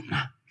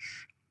drunkenness?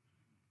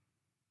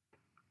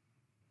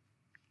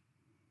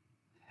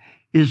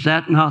 Is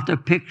that not the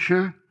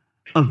picture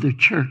of the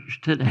church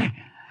today?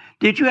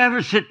 Did you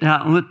ever sit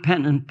down with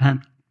pen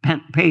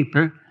and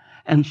paper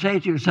and say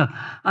to yourself,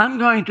 I'm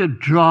going to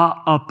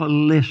draw up a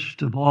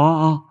list of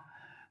all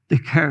the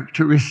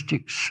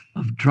characteristics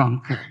of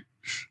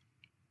drunkards?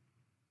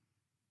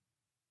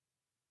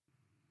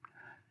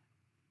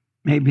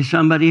 Maybe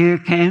somebody here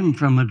came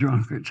from a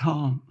drunkard's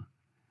home.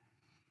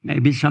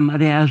 Maybe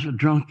somebody has a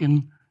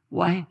drunken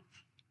wife.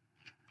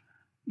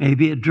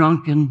 Maybe a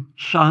drunken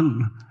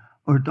son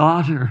or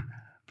daughter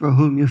for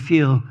whom you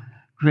feel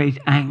great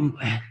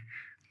anguish.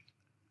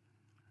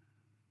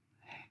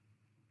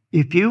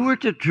 If you were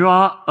to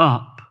draw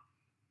up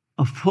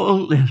a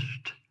full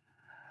list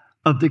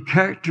of the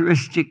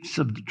characteristics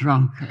of the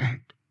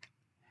drunkard,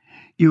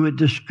 you would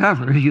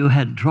discover you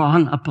had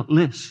drawn up a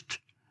list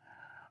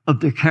of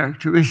the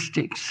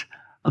characteristics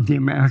of the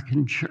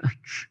American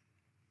church.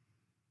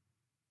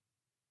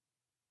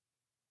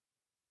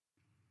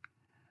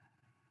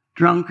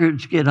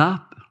 Drunkards get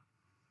up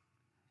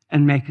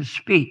and make a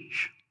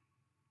speech.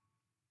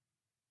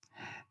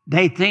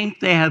 They think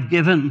they have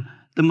given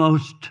the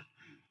most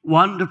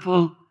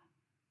wonderful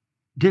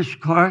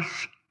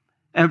discourse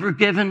ever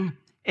given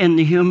in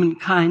the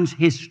humankind's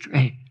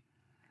history,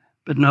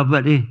 but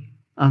nobody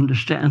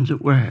understands a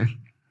word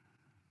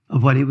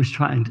of what he was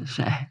trying to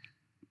say.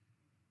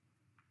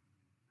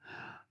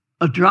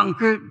 A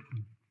drunkard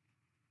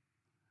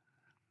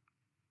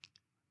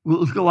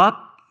will go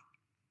up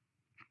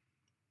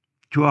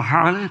to a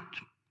harlot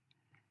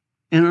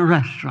in a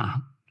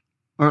restaurant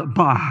or a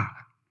bar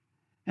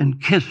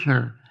and kiss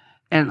her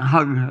and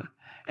hug her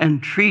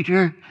and treat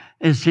her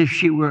as if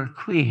she were a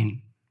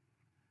queen.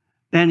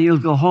 Then he'll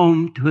go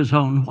home to his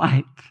own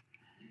wife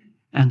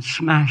and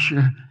smash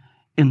her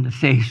in the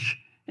face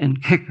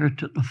and kick her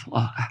to the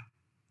floor.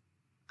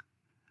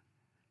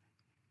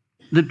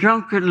 The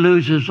drunkard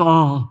loses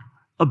all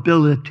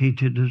ability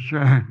to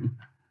discern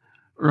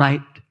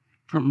right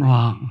from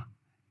wrong.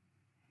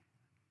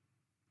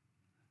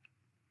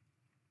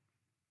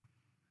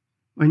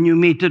 When you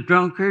meet a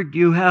drunkard,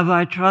 you have,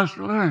 I trust,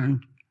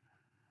 learned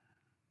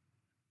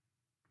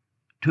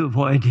to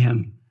avoid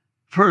him.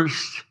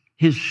 First,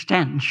 his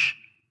stench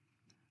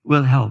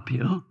will help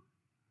you.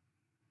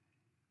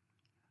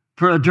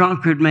 For a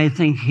drunkard may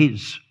think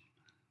he's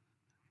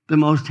the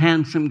most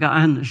handsome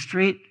guy on the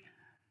street,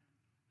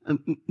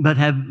 but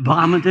have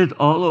vomited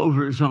all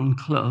over his own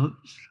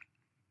clothes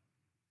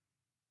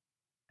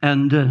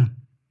and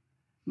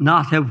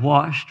not have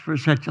washed for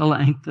such a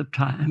length of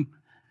time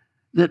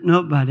that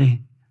nobody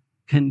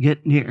can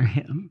get near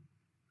him.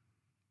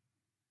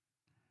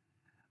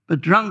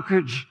 But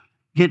drunkards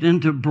get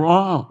into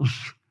brawls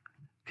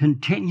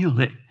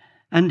continually.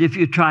 And if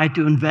you try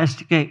to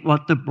investigate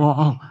what the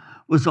brawl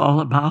was all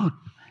about,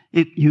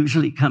 it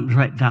usually comes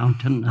right down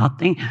to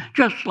nothing,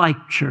 just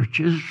like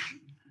churches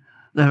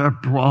that are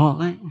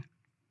brawling.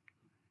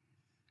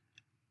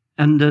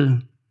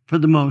 And for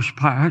the most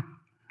part,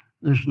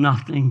 there's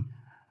nothing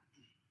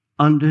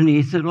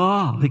underneath it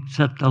all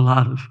except a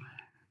lot of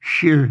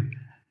sheer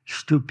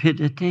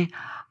stupidity.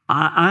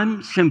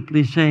 I'm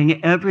simply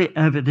saying every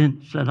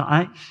evidence that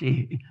I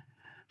see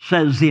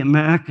says the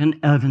American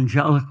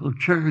evangelical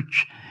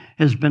church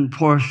has been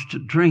forced to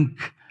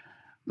drink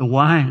the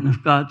wine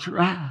of God's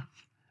wrath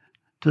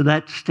to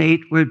that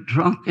state where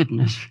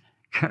drunkenness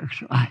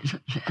characterizes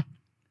it.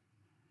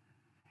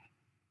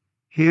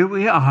 Here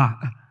we are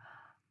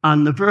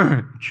on the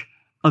verge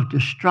of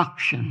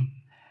destruction,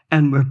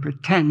 and we're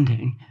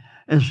pretending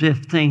as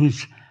if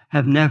things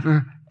have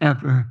never,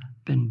 ever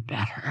been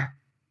better.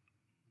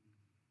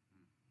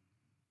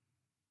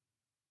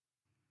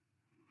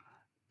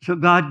 So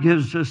God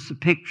gives us the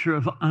picture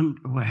of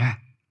underwear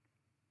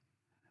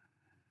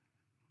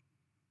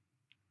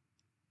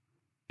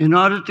in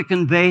order to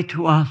convey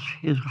to us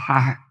his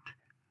heart,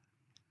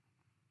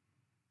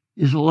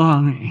 his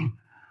longing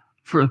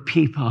for a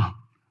people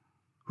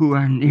who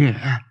are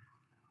near,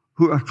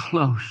 who are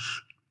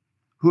close,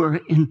 who are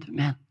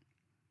intimate.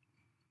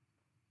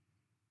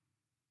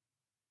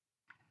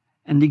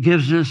 And he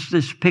gives us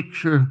this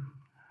picture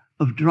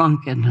of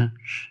drunkenness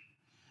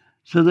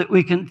so that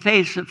we can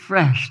face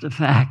afresh the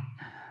fact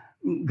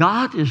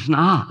God is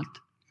not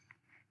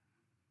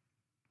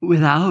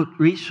without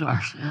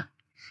resources.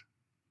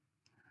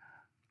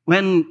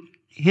 When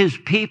his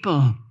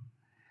people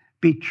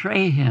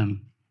betray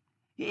him,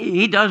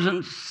 he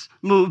doesn't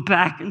move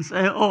back and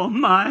say, oh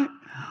my,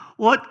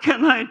 what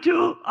can I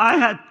do? I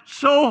had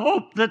so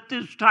hoped that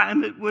this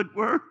time it would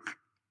work.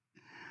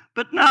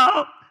 But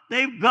now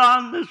they've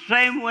gone the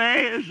same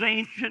way as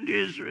ancient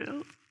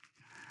Israel.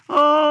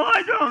 Oh,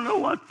 I don't know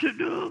what to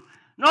do.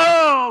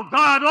 No,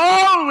 God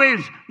always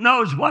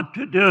knows what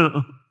to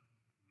do.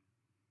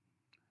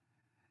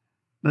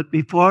 But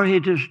before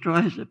he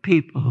destroys the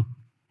people,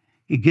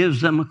 he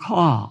gives them a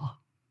call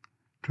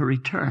to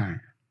return.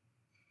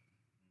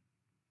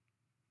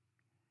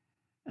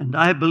 And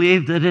I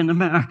believe that in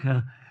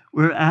America,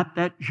 we're at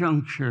that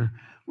juncture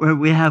where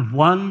we have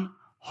one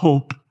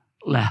hope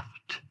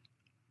left,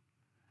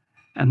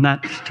 and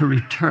that's to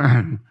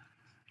return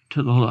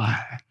to the Lord.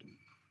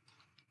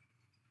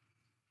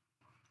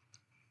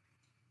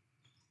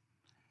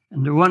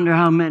 And I wonder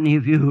how many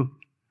of you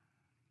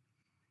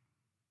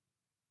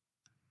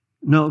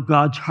know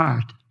God's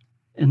heart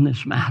in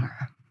this matter.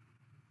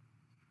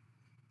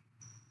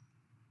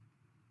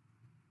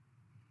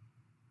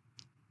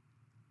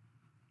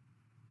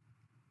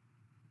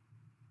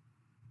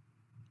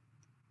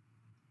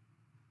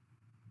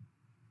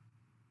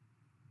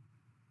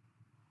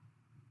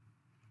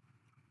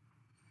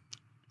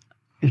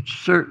 It's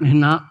certainly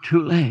not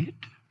too late,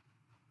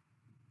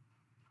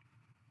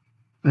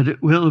 but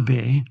it will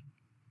be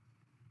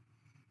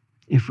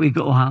if we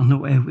go on the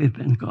way we've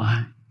been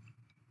going.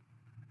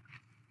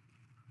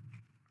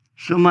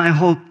 So my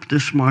hope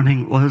this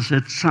morning was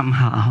that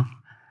somehow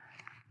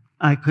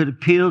I could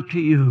appeal to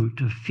you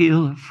to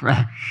feel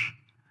afresh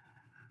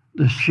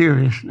the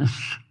seriousness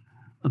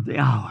of the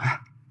hour,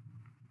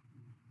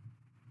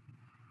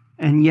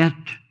 and yet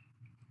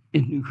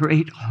in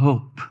great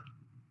hope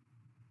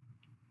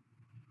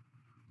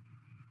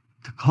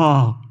to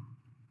call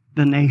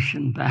the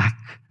nation back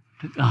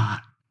to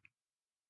God.